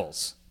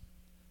circles.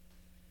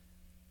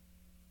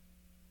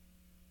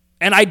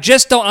 And I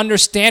just don't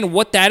understand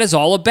what that is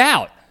all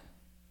about.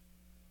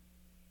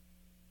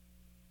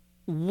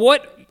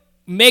 What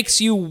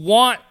makes you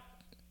want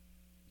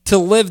to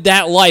live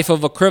that life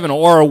of a criminal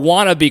or a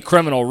wannabe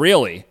criminal,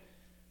 really?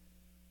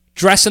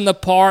 Dressing the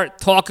part,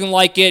 talking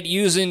like it,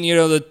 using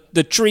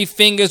the tree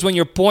fingers when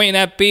you're pointing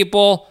at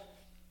people,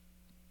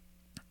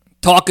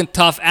 talking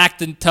tough,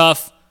 acting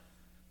tough,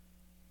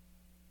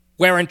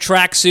 wearing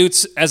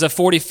tracksuits as a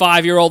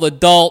 45-year-old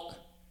adult,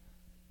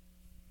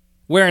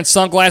 wearing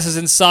sunglasses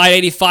inside,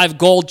 85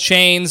 gold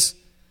chains,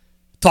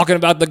 talking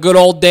about the good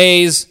old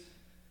days,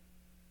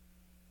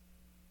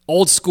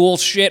 old school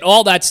shit,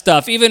 all that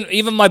stuff.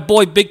 Even my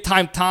boy Big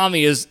Time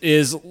Tommy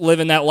is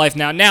living that life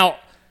now. Now,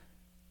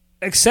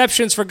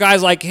 exceptions for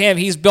guys like him,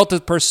 he's built a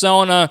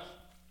persona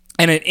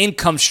and an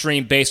income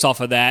stream based off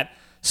of that.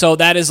 So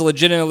that is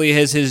legitimately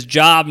his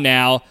job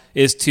now,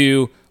 is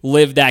to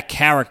live that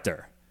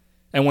character.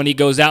 And when he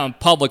goes out in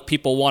public,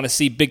 people want to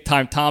see Big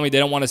Time Tommy. They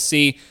don't want to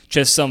see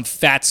just some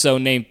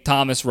fatso named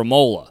Thomas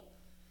Ramola.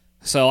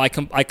 So I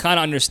kind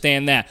of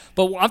understand that.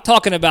 But I'm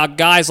talking about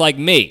guys like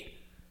me.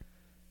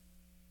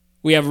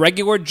 We have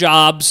regular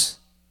jobs.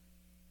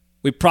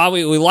 We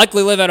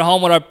likely live at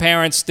home with our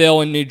parents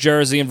still in New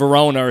Jersey, in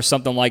Verona or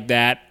something like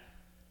that.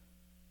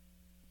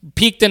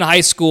 Peaked in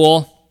high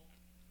school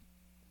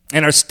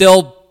and are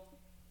still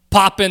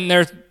popping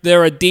their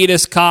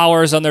Adidas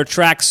collars on their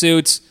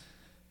tracksuits,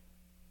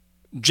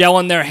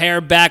 gelling their hair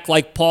back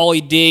like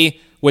Paulie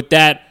D with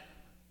that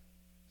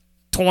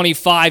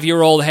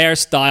 25-year-old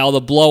hairstyle,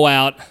 the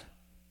blowout,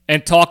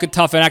 and talking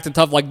tough and acting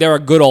tough like they're a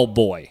good old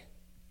boy.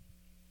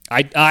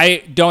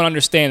 I don't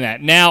understand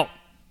that. Now,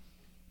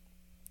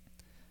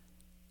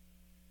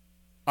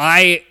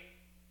 I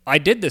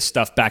did this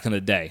stuff back in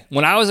the day.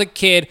 When I was a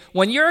kid,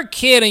 when you're a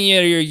kid and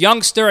you're a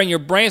youngster and your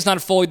brain's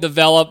not fully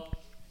developed,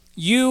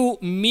 you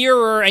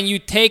mirror and you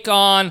take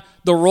on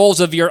the roles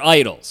of your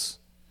idols.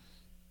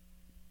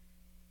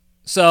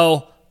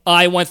 So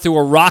I went through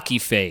a Rocky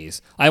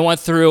phase. I went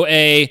through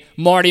a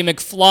Marty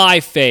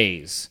McFly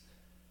phase.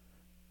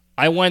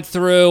 I went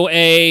through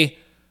a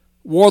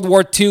World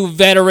War II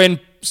veteran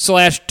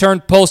 /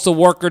 turned postal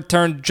worker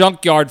turned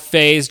junkyard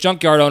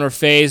owner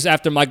phase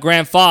after my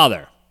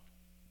grandfather.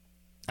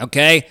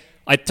 Okay?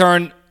 I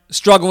turned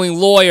struggling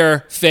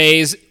lawyer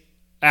phase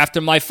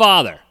after my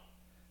father.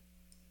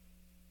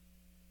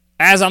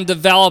 As I'm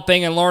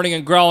developing and learning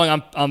and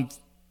growing, I'm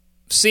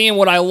seeing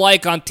what I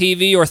like on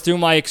TV or through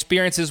my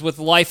experiences with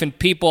life and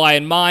people I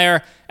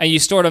admire, and you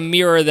sort of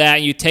mirror that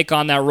and you take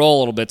on that role a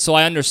little bit. So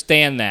I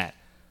understand that.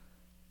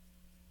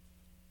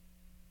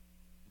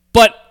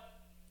 But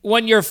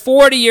when you're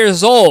 40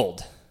 years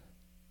old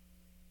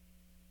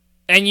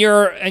and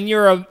you're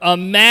a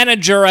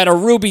manager at a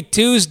Ruby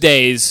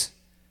Tuesdays,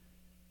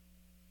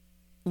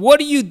 what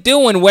are you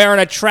doing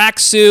wearing a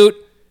tracksuit,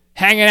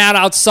 hanging out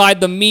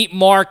outside the meat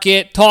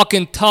market,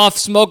 talking tough,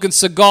 smoking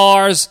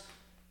cigars,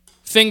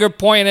 finger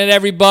pointing at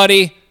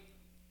everybody,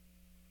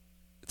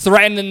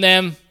 threatening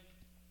them,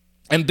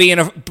 and being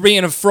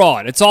a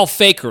fraud? It's all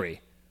fakery.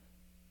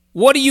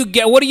 What are you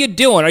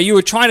doing? Are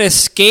you trying to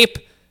escape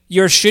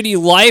your shitty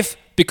life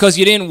because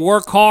you didn't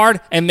work hard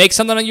and make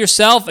something of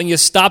yourself and you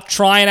stopped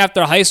trying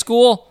after high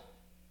school?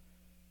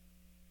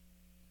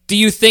 Do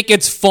you think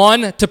it's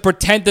fun to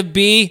pretend to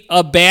be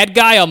a bad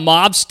guy, a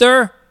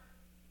mobster?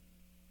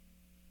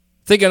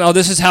 Thinking, oh,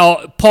 this is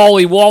how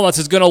Paulie Walnuts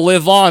is going to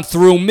live on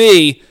through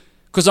me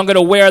because I'm going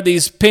to wear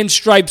these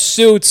pinstripe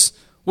suits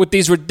with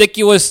these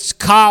ridiculous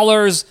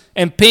collars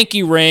and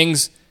pinky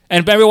rings,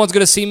 and everyone's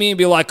going to see me and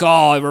be like,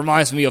 oh, it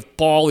reminds me of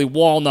Paulie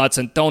Walnuts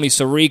and Tony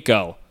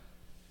Sirico.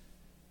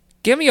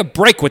 Give me a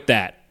break with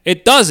that.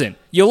 It doesn't.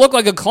 You look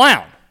like a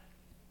clown.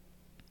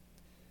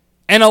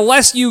 And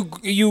unless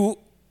you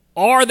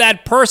are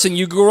that person,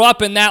 you grew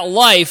up in that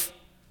life,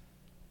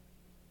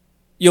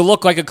 you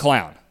look like a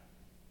clown.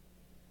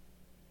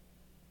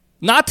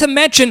 Not to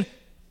mention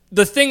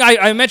the thing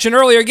I mentioned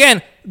earlier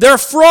again, they're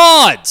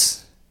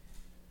frauds.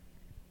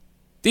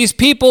 These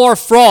people are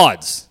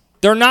frauds.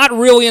 They're not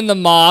really in the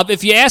mob.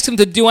 If you ask them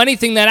to do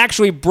anything that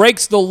actually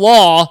breaks the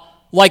law,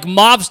 like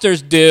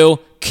mobsters do,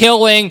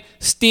 killing,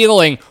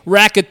 stealing,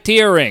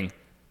 racketeering,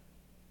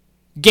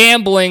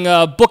 gambling,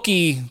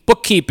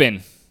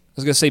 bookkeeping. I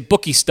was going to say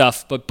bookie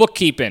stuff, but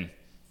bookkeeping.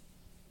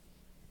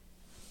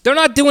 They're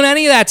not doing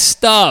any of that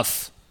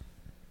stuff.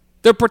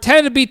 They're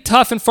pretending to be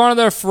tough in front of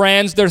their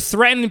friends. They're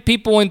threatening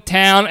people in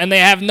town, and they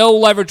have no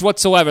leverage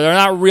whatsoever. They're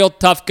not real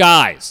tough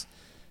guys.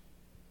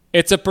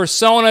 It's a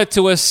persona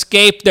to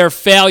escape their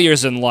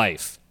failures in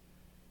life.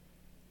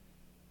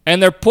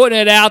 And they're putting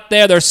it out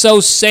there. They're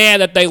so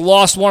sad that they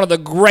lost one of the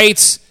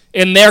greats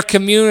in their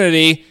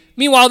community.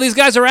 Meanwhile, these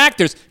guys are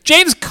actors.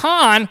 James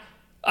Caan,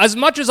 as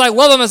much as I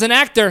love him as an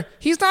actor,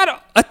 he's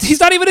not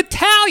even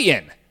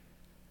Italian.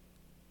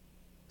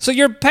 So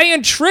you're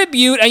paying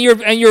tribute and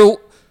you're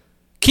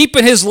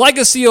keeping his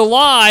legacy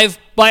alive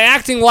by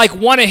acting like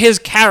one of his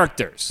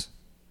characters.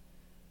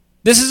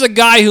 This is a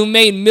guy who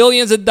made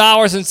millions of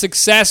dollars in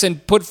success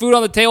and put food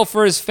on the table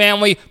for his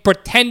family,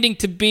 pretending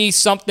to be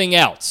something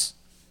else.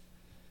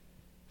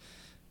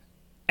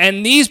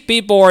 And these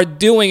people are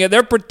doing it.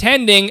 They're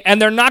pretending, and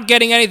they're not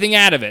getting anything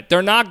out of it.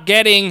 They're not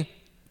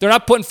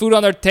putting food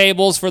on their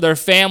tables for their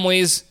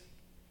families.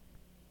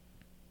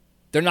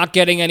 They're not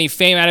getting any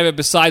fame out of it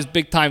besides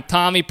Big Time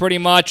Tommy, pretty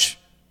much.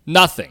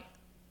 Nothing.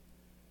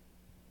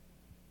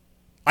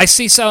 I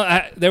see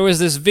there was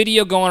this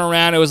video going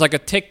around. It was like a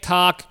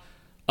TikTok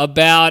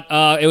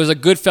about, it was a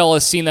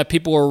Goodfellas scene that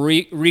people were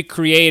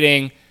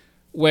recreating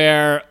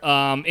where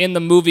in the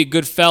movie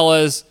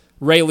Goodfellas,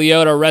 Ray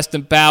Liotta, rest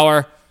in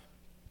power,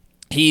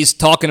 he's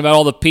talking about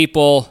all the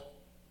people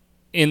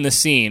in the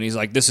scene. He's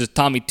like, this is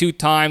Tommy Two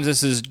Times,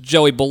 this is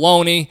Joey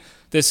Baloney,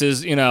 this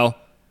is, Paulie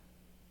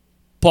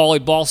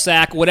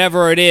Ballsack,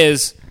 whatever it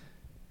is.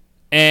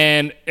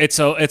 And it's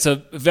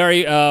a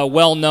very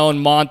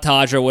well-known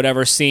montage or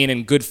whatever scene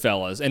in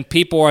Goodfellas, and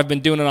people have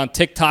been doing it on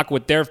TikTok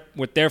with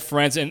their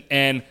friends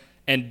and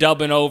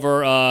dubbing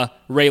over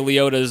Ray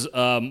Liotta's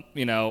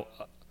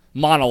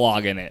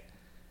monologue in it.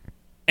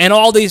 And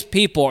all these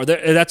people,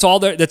 that's all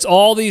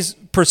these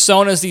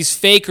personas, these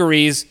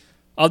fakeries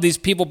of these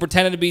people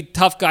pretending to be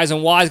tough guys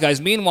and wise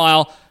guys.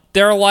 Meanwhile,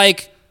 they're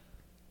like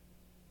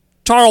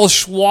Charles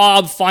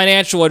Schwab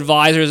financial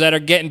advisors that are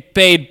getting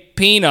paid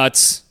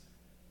peanuts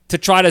to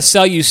try to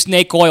sell you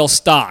snake oil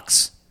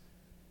stocks.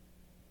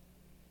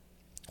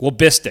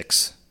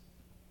 Lobistics.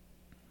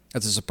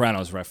 That's a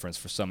Sopranos reference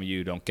for some of you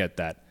who don't get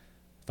that,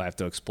 if I have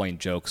to explain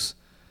jokes.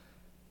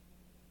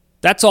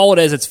 That's all it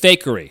is. It's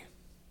fakery.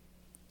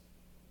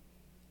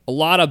 A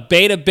lot of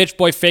beta bitch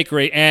boy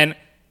fakery. And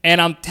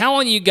I'm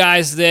telling you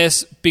guys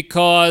this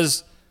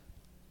because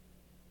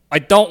I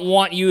don't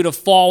want you to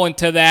fall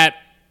into that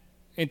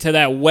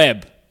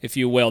web, if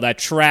you will, that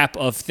trap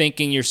of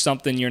thinking you're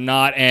something you're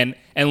not and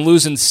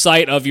losing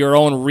sight of your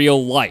own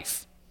real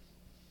life,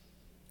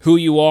 who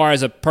you are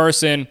as a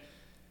person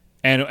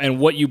and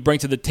what you bring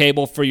to the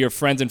table for your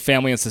friends and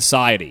family and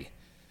society.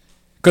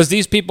 Because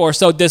these people are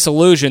so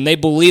disillusioned, they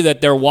believe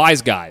that they're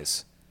wise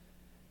guys.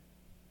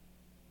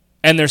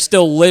 And they're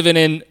still living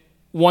in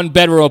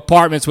one-bedroom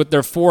apartments with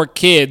their 4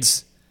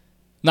 kids,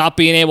 not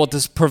being able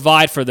to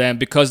provide for them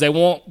because they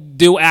won't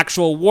do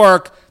actual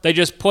work. They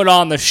just put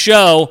on the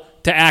show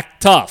to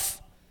act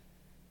tough.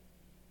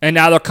 And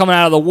now they're coming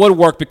out of the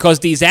woodwork because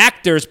these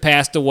actors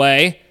passed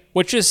away,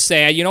 which is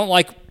sad. You don't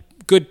like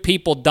good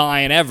people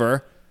dying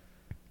ever.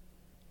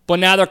 But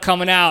now they're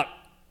coming out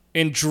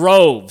in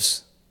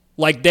droves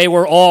like they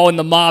were all in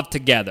the mob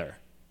together.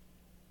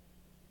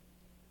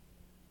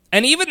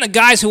 And even the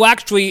guys who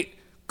actually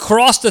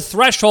crossed the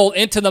threshold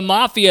into the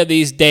mafia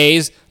these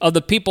days, of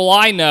the people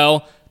I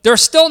know, they're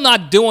still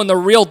not doing the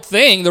real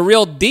thing, the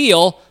real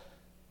deal.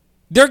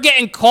 They're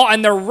getting caught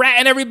and they're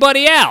ratting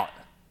everybody out.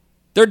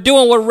 They're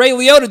doing what Ray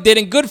Liotta did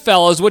in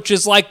Goodfellas, which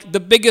is like the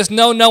biggest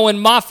no-no in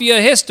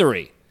mafia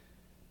history.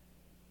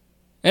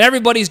 And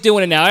everybody's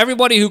doing it now.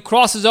 Everybody who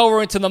crosses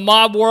over into the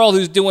mob world,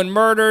 who's doing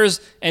murders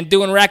and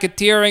doing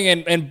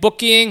racketeering and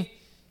bookkeeping,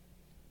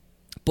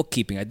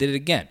 I did it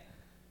again.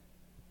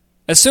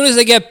 As soon as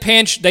they get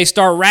pinched, they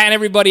start ratting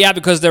everybody out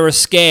because they were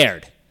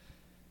scared.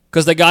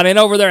 Because they got in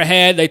over their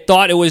head. They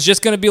thought it was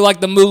just going to be like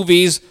the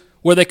movies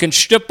where they can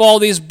strip all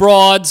these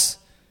broads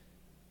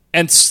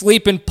and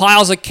sleep in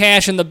piles of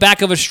cash in the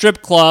back of a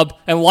strip club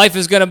and life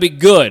is going to be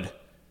good.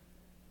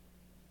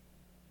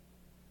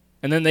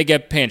 and then they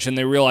get pinched, and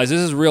they realize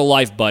this is real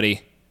life,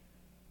 buddy.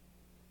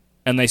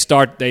 And they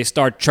start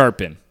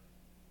chirping.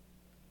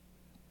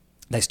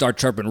 They start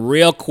chirping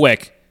real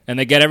quick, and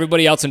they get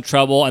everybody else in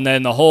trouble, and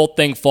then the whole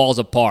thing falls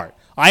apart.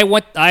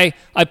 I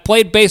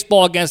played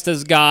baseball against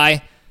this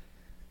guy.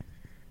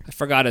 I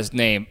forgot his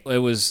name. It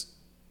was,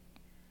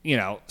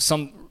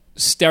 some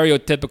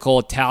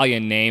stereotypical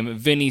Italian name,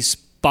 Vinny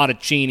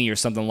Spadaccini or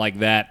something like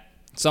that.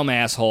 Some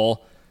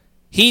asshole.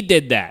 He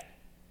did that.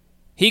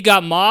 He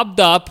got mobbed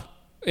up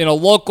in a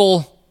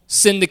local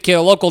syndicate,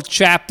 a local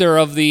chapter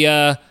of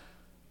the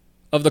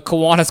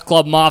Kiwanis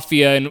Club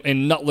Mafia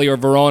in Nutley or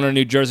Verona,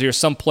 New Jersey, or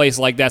some place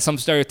like that, some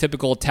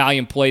stereotypical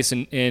Italian place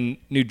in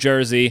New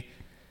Jersey.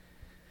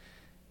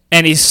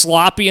 And he's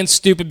sloppy and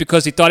stupid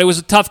because he thought he was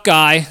a tough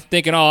guy,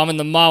 thinking, I'm in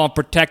the mob, I'm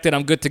protected,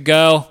 I'm good to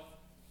go.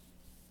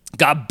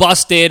 Got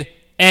busted,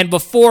 and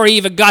before he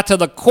even got to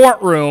the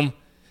courtroom,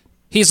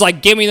 he's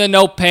like, give me the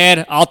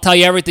notepad, I'll tell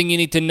you everything you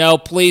need to know,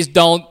 please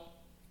don't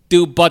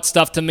do butt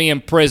stuff to me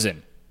in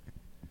prison.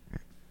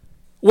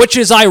 Which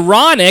is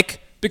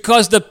ironic,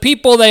 because the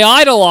people they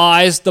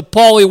idolize, the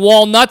Paulie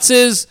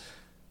Walnutses,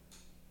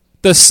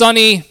 the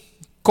Sonny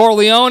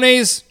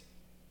Corleones,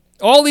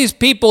 all these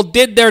people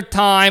did their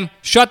time,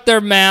 shut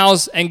their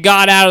mouths, and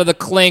got out of the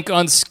clink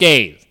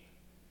unscathed.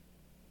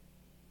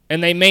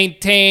 And they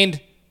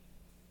maintained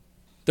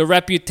the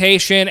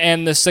reputation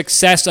and the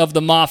success of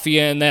the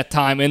mafia in that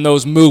time, in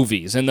those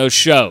movies, in those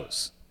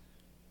shows.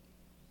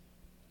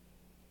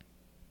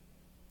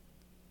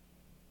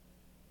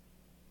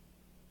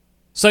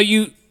 So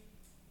you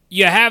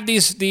have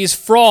these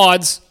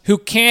frauds who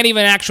can't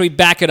even actually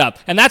back it up.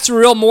 And that's the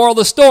real moral of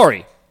the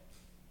story.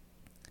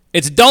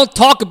 It's don't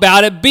talk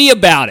about it, be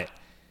about it.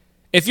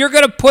 If you're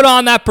going to put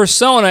on that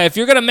persona, if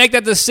you're going to make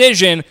that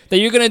decision that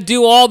you're going to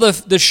do all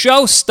the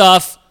show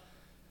stuff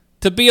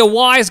to be a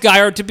wise guy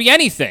or to be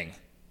anything,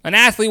 an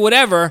athlete,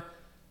 whatever,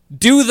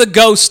 do the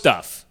go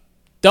stuff.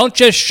 Don't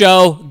just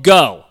show,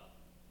 go.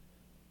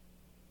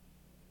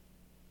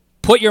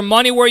 Put your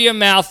money where your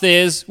mouth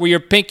is, where your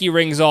pinky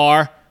rings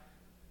are,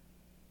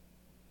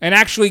 and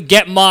actually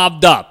get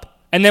mobbed up.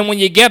 And then when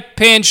you get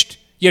pinched,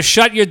 you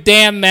shut your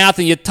damn mouth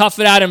and you tough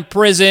it out in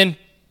prison,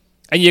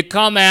 and you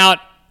come out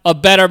a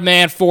better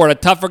man for it, a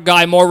tougher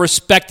guy, more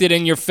respected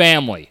in your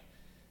family.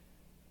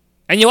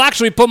 And you'll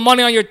actually put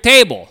money on your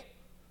table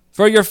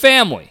for your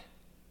family.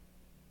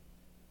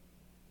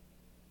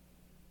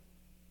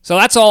 So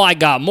that's all I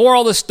got.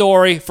 Moral of the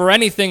story, for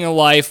anything in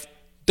life,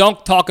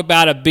 don't talk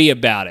about it, be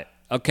about it.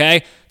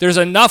 Okay? There's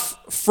enough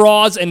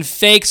frauds and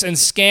fakes and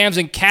scams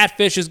and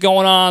catfishes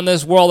going on in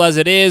this world as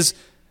it is.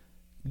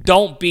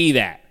 Don't be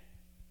that.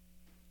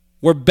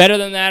 We're better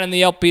than that in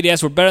the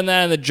LPDS. We're better than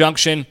that in the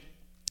junction.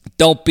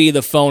 Don't be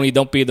the phony.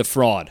 Don't be the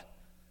fraud.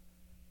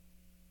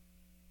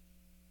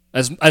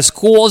 As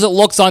cool as it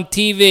looks on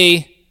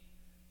TV,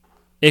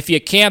 if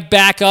you can't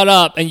back it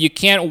up and you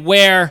can't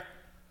wear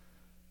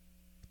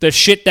the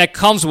shit that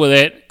comes with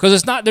it,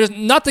 because there's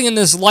nothing in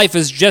this life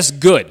is just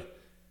good.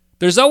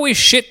 There's always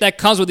shit that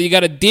comes with it you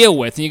got to deal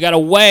with, and you got to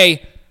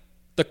weigh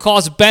the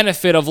cost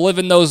benefit of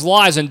living those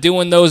lives and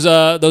doing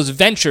those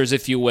ventures,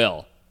 if you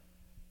will.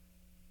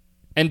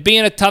 And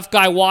being a tough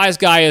guy, wise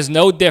guy is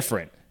no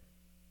different.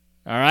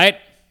 All right?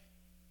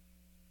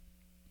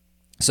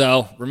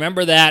 So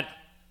remember that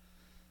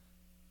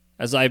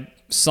as I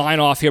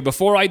sign off here.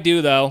 Before I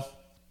do, though,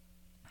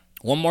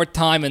 one more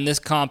time in this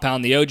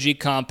compound, the OG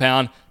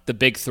compound, the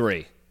big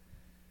three.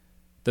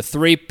 The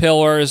three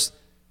pillars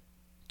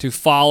to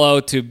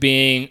follow to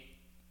being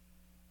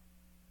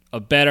a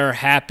better,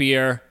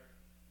 happier,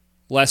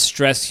 less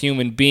stressed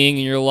human being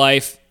in your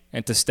life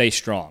and to stay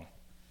strong.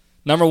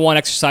 Number one,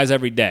 exercise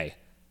every day.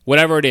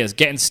 Whatever it is,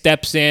 getting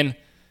steps in,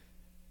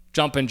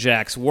 jumping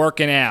jacks,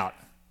 working out.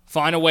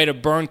 Find a way to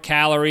burn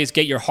calories,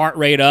 get your heart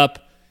rate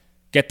up,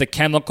 get the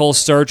chemicals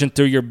surging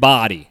through your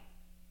body.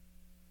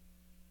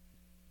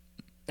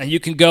 And you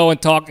can go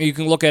and talk, you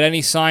can look at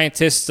any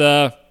scientist's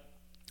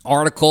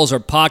articles or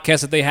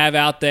podcasts that they have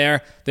out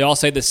there. They all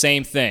say the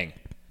same thing.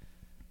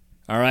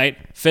 All right?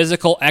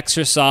 Physical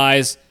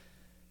exercise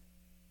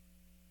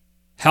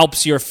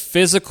helps your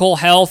physical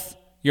health,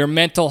 your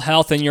mental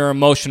health, and your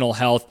emotional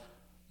health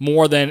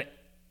more than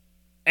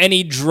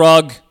any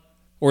drug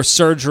or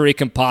surgery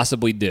can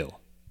possibly do.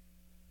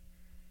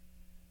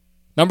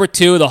 Number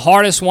two, the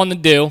hardest one to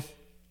do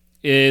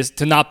is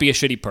to not be a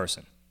shitty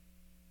person.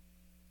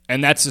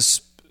 And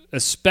that's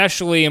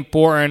especially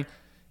important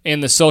in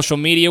the social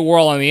media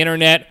world, on the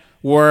internet,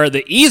 where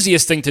the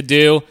easiest thing to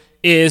do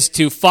is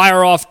to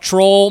fire off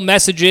troll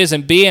messages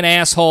and be an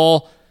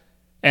asshole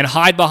and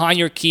hide behind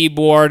your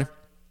keyboard,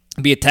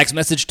 be a text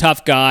message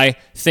tough guy,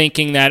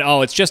 thinking that,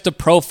 it's just a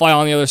profile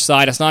on the other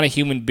side. It's not a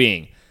human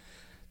being.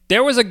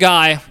 There was a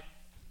guy,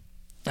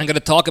 I'm going to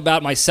talk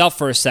about myself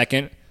for a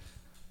second.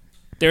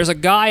 There's a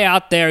guy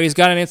out there, he's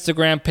got an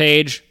Instagram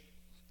page.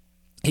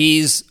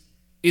 He's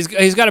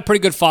got a pretty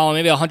good following,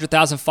 maybe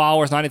 100,000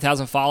 followers,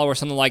 90,000 followers,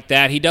 something like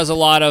that. He does a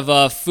lot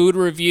of food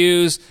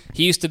reviews.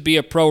 He used to be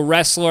a pro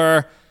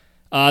wrestler,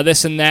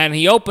 this and that. And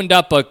he opened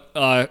up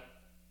a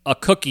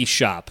cookie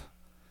shop.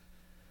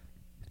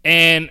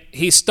 And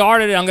he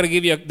started, I'm going to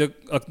give you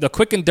the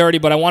quick and dirty,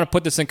 but I want to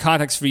put this in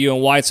context for you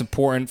and why it's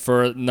important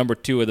for number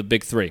 2 of the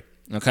big 3,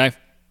 okay?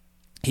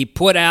 He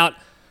put out,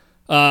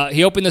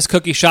 he opened this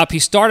cookie shop. He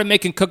started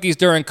making cookies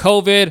during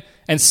COVID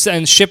and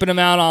shipping them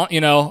out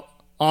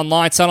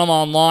online, selling them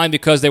online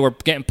because they were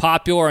getting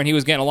popular, and he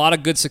was getting a lot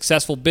of good,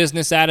 successful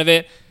business out of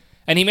it.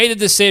 And he made the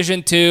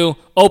decision to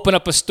open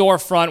up a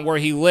storefront where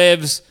he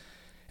lives,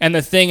 and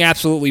the thing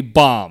absolutely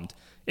bombed.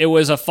 It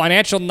was a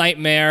financial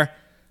nightmare.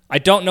 I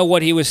don't know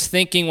what he was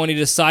thinking when he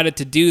decided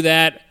to do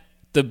that.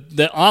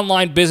 The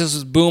online business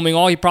was booming.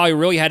 All he probably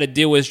really had to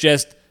do was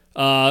just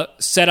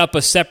set up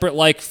a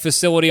separate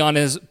facility on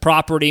his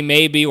property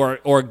maybe,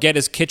 or get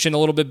his kitchen a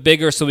little bit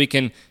bigger so he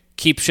can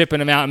keep shipping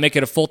them out and make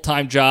it a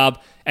full-time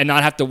job and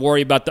not have to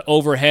worry about the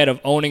overhead of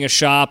owning a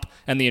shop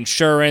and the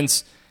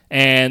insurance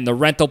and the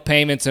rental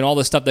payments and all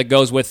the stuff that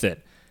goes with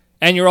it.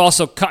 And you're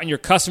also cutting your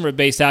customer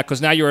base out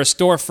because now you're a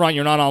storefront,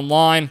 you're not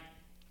online.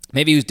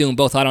 Maybe he was doing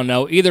both, I don't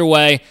know. Either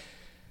way,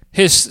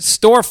 his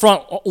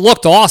storefront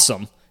looked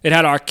awesome. It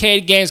had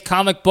arcade games,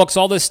 comic books,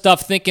 all this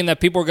stuff, thinking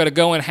that people were going to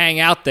go and hang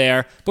out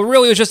there. But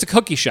really, it was just a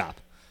cookie shop.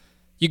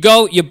 You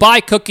go, you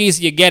buy cookies,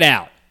 you get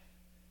out.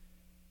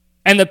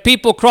 And the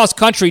people cross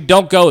country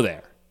don't go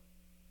there.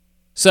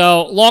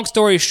 So, long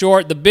story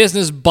short, the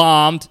business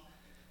bombed.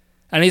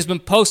 And he's been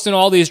posting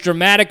all these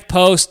dramatic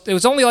posts. It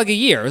was only like a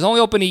year. It was only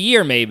open a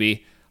year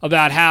maybe,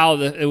 about how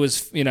it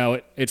was,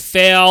 it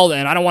failed.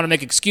 And I don't want to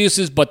make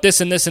excuses, but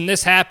this and this and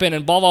this happened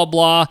and blah, blah,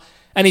 blah.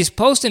 And he's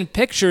posting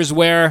pictures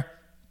where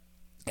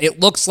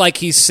it looks like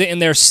he's sitting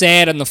there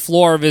sad on the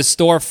floor of his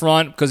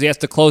storefront because he has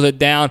to close it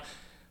down.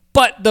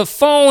 But the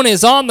phone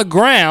is on the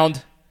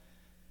ground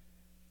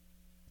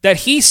that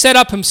he set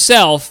up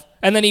himself,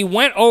 and then he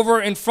went over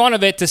in front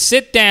of it to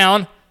sit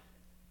down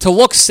to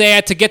look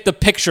sad to get the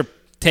picture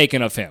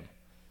taken of him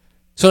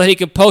so that he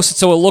could post it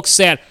so it looks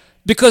sad,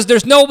 because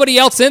there's nobody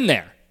else in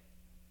there.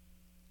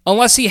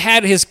 Unless he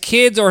had his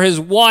kids or his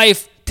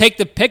wife take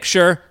the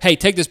picture, hey,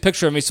 take this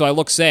picture of me so I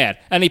look sad.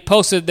 And he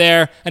posted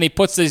there, and he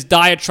puts these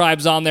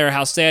diatribes on there,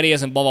 how sad he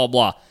is, and blah, blah,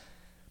 blah.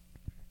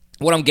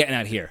 What I'm getting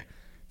at here,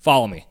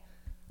 follow me.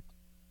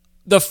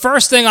 The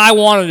first thing I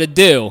wanted to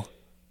do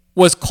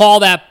was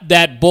call that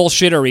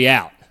bullshittery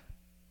out.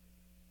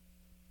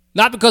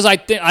 Not because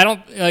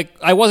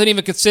I wasn't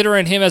even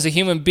considering him as a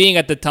human being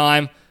at the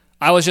time.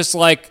 I was just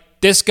like,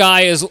 this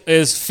guy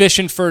is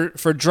fishing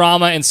for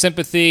drama and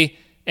sympathy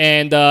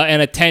and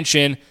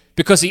attention,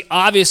 because he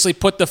obviously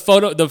put the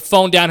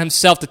phone down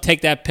himself to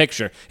take that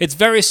picture. It's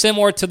very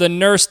similar to the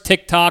nurse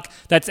TikTok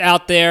that's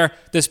out there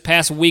this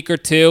past week or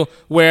two,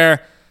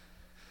 where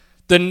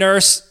the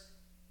nurse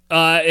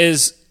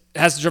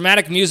has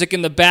dramatic music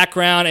in the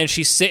background, and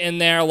she's sitting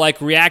there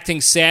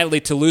reacting sadly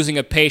to losing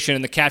a patient,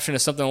 and the caption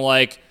is something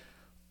like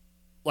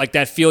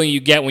that feeling you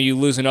get when you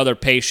lose another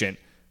patient.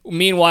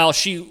 Meanwhile,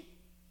 she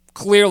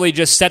clearly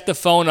just set the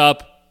phone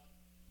up,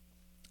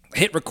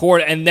 hit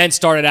record, and then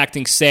started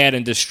acting sad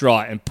and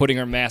distraught and putting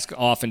her mask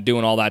off and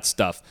doing all that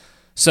stuff.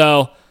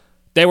 So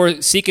they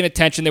were seeking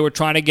attention. They were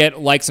trying to get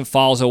likes and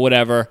follows or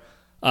whatever.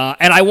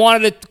 And I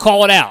wanted to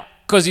call it out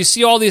because you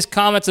see all these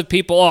comments of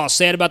people,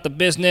 sad about the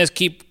business,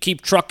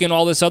 keep trucking,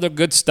 all this other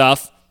good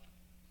stuff.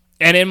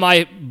 And in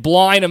my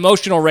blind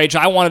emotional rage,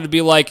 I wanted to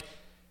be like,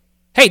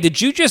 hey,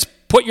 did you just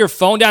put your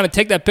phone down and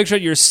take that picture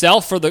of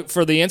yourself for the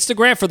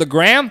Instagram, for the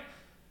gram?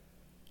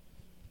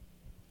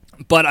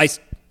 But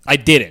I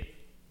didn't.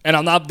 And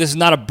I'm not. This is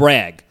not a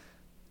brag.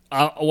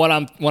 What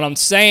I'm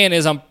saying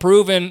is I'm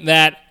proving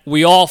that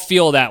we all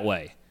feel that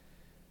way.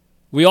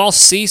 We all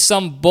see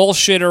some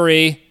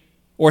bullshittery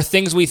or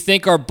things we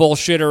think are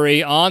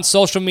bullshittery on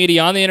social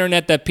media, on the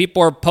internet, that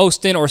people are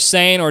posting or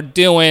saying or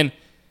doing,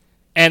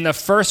 and the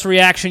first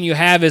reaction you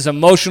have is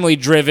emotionally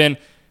driven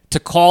to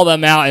call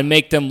them out and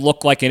make them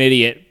look like an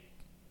idiot,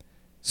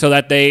 so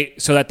that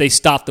they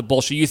stop the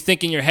bullshit. You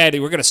think in your head,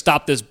 we're going to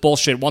stop this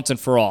bullshit once and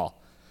for all.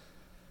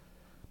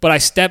 But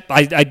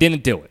I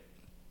didn't do it.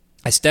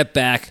 I stepped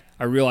back.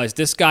 I realized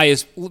this guy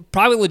is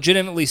probably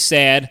legitimately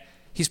sad.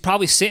 He's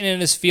probably sitting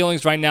in his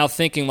feelings right now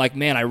thinking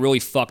man, I really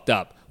fucked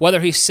up. Whether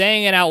he's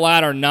saying it out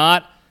loud or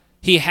not,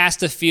 he has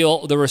to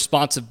feel the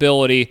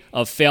responsibility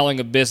of failing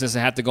a business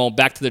and have to go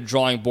back to the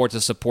drawing board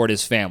to support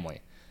his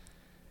family.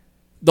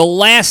 The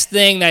last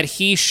thing that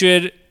he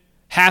should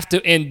have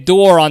to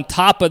endure on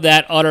top of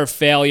that utter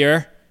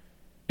failure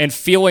and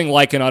feeling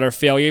like an utter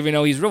failure, even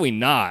though he's really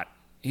not.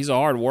 He's a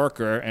hard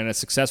worker and a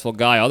successful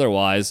guy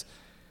otherwise.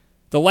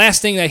 The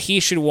last thing that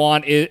he should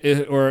want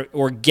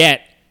or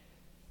get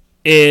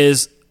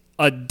is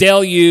a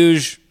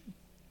deluge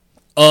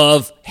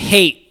of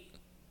hate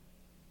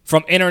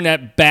from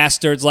internet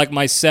bastards like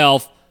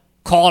myself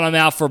calling him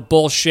out for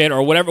bullshit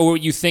or whatever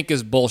you think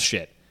is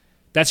bullshit.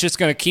 That's just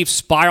going to keep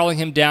spiraling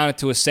him down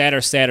into a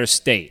sadder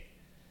state.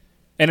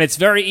 And it's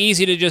very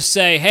easy to just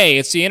say, hey,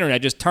 it's the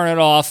internet, just turn it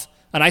off.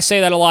 And I say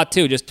that a lot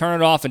too. Just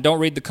turn it off and don't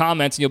read the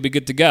comments and you'll be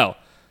good to go.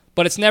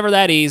 But it's never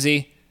that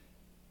easy.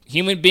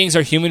 Human beings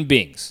are human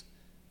beings.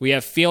 We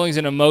have feelings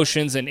and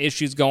emotions and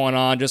issues going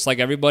on just like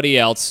everybody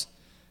else.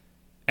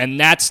 And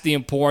that's the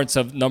importance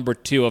of number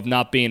 2, of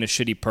not being a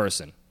shitty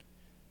person.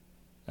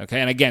 Okay,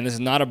 and again, this is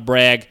not a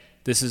brag.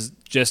 This is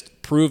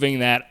just proving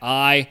that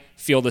I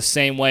feel the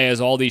same way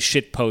as all these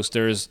shit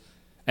posters,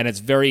 and it's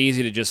very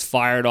easy to just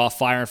fire it off,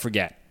 fire and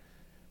forget.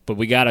 But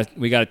we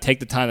gotta take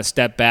the time to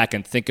step back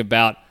and think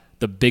about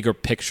the bigger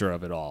picture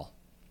of it all.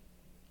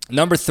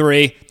 Number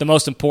 3, the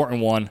most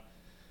important one,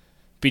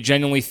 be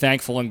genuinely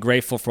thankful and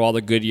grateful for all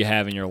the good you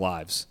have in your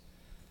lives.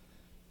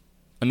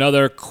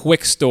 Another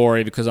quick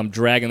story, because I'm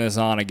dragging this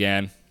on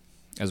again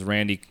as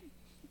Randy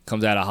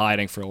comes out of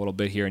hiding for a little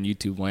bit here in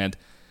YouTube land.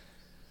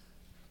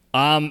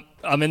 I'm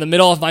in the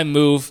middle of my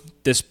move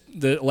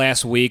the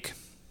last week,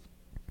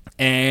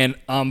 and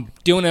I'm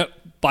doing it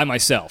by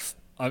myself.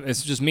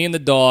 It's just me and the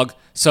dog,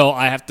 so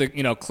I have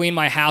to clean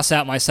my house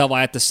out myself.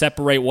 I have to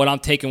separate what I'm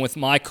taking with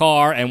my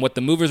car and what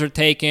the movers are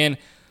taking.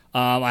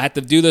 I have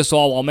to do this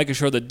all while making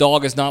sure the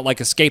dog is not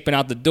escaping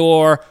out the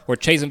door or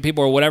chasing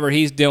people or whatever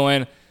he's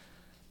doing.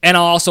 And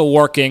I'm also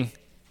working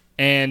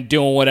and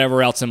doing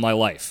whatever else in my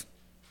life.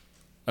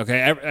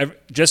 Okay,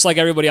 just like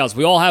everybody else.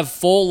 We all have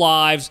full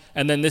lives,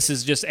 and then this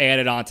is just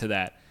added on to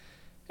that.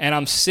 And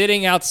I'm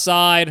sitting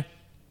outside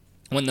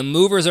when the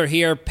movers are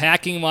here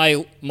packing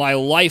my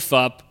life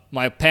up,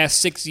 my past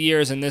 6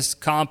 years in this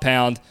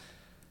compound.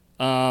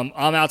 I'm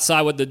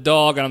outside with the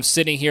dog, and I'm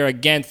sitting here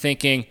again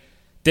thinking,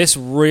 this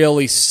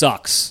really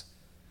sucks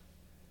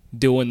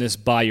doing this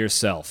by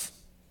yourself.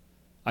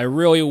 I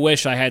really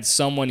wish I had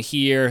someone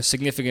here,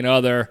 significant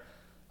other,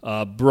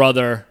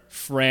 brother,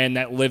 friend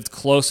that lived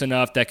close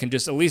enough that can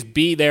just at least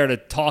be there to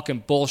talk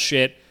and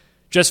bullshit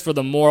just for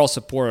the moral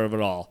support of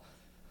it all.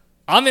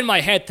 I'm in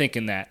my head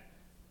thinking that.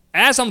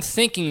 As I'm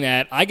thinking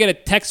that, I get a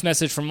text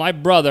message from my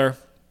brother.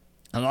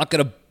 I'm not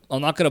gonna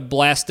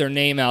blast their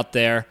name out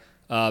there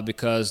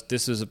because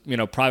this is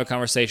a private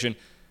conversation.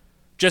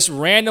 Just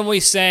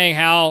randomly saying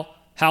how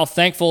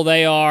thankful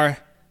they are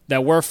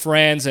that we're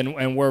friends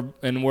and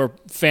we're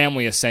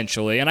family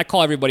essentially. And I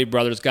call everybody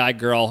brothers, guy,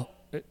 girl,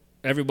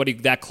 everybody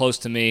that close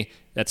to me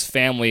that's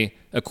family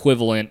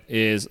equivalent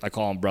is I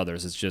call them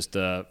brothers. It's just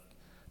the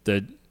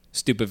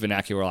stupid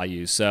vernacular I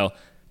use. So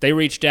they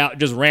reached out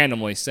just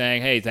randomly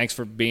saying, hey, thanks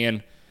for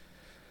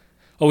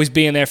always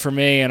being there for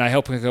me, and I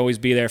hope I can always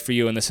be there for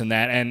you and this and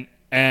that.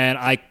 And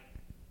I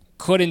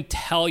couldn't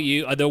tell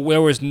you, there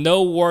was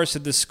no words to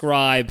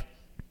describe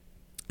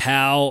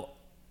how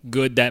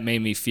good that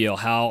made me feel,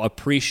 how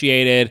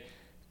appreciated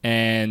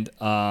and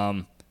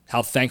how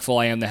thankful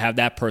I am to have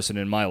that person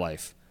in my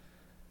life.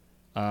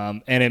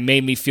 And it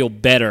made me feel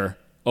better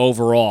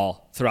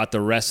overall throughout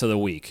the rest of the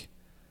week.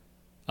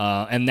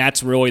 And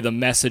that's really the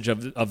message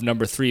of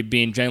number 3,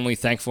 being genuinely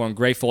thankful and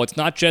grateful. It's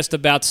not just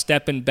about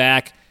stepping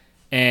back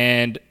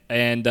and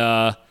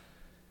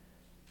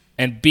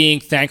being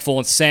thankful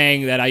and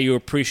saying that you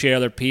appreciate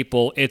other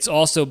people. It's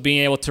also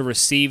being able to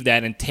receive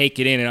that and take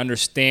it in and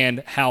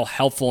understand how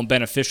helpful and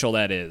beneficial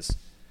that is.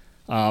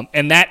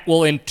 And that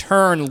will in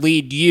turn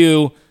lead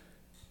you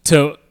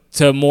to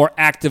more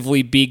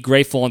actively be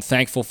grateful and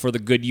thankful for the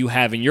good you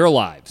have in your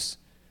lives.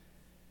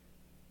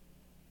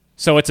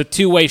 So it's a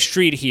two-way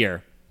street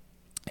here.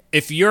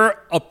 If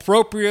you're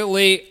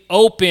appropriately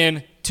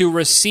open to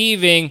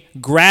receiving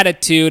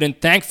gratitude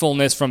and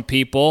thankfulness from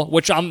people,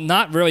 which I'm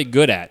not really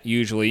good at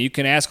usually. You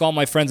can ask all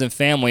my friends and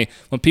family.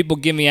 When people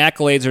give me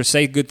accolades or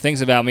say good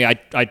things about me, I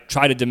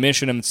try to diminish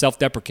them and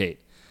self-deprecate.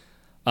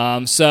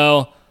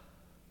 So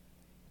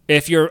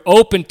if you're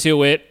open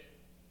to it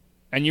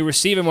and you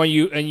receive them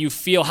and you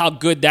feel how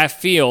good that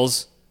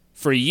feels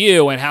for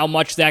you and how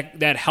much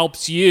that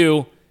helps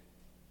you,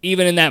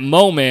 even in that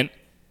moment,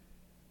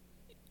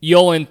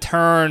 you'll in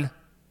turn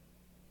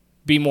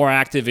be more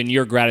active in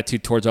your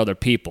gratitude towards other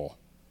people,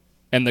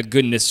 and the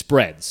goodness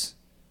spreads.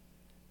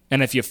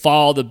 And if you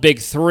follow the big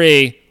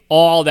 3,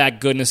 all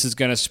that goodness is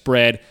going to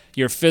spread.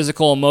 Your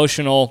physical,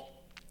 emotional,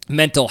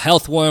 mental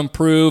health will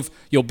improve.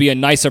 You'll be a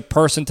nicer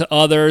person to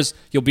others.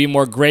 You'll be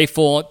more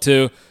grateful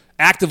to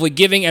actively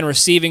giving and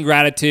receiving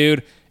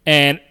gratitude,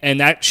 and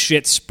that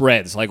shit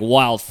spreads like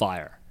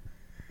wildfire.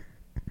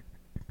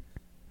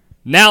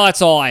 Now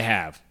that's all I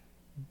have.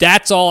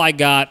 That's all I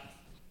got.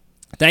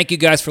 Thank you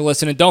guys for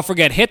listening. Don't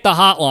forget, hit the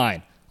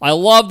hotline. I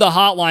love the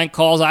hotline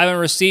calls. I haven't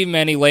received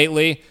many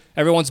lately.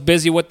 Everyone's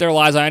busy with their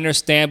lives, I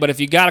understand. But if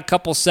you got a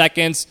couple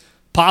seconds,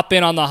 pop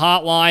in on the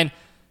hotline.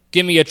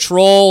 Give me a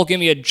troll,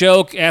 give me a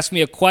joke, ask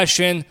me a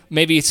question,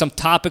 maybe some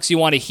topics you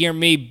want to hear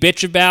me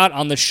bitch about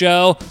on the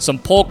show, some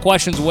poll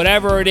questions,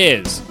 whatever it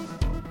is.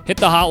 Hit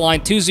the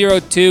hotline,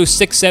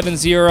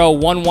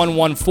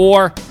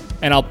 202-670-1114,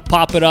 and I'll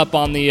pop it up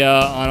on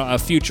a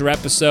future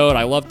episode.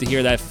 I love to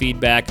hear that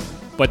feedback.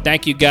 But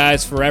thank you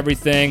guys for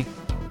everything.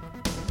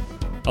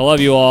 I love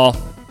you all.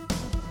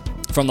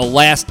 From the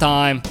last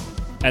time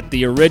at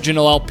the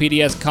original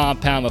LPDS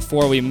compound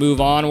before we move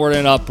onward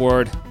and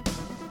upward,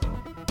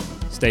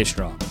 stay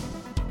strong.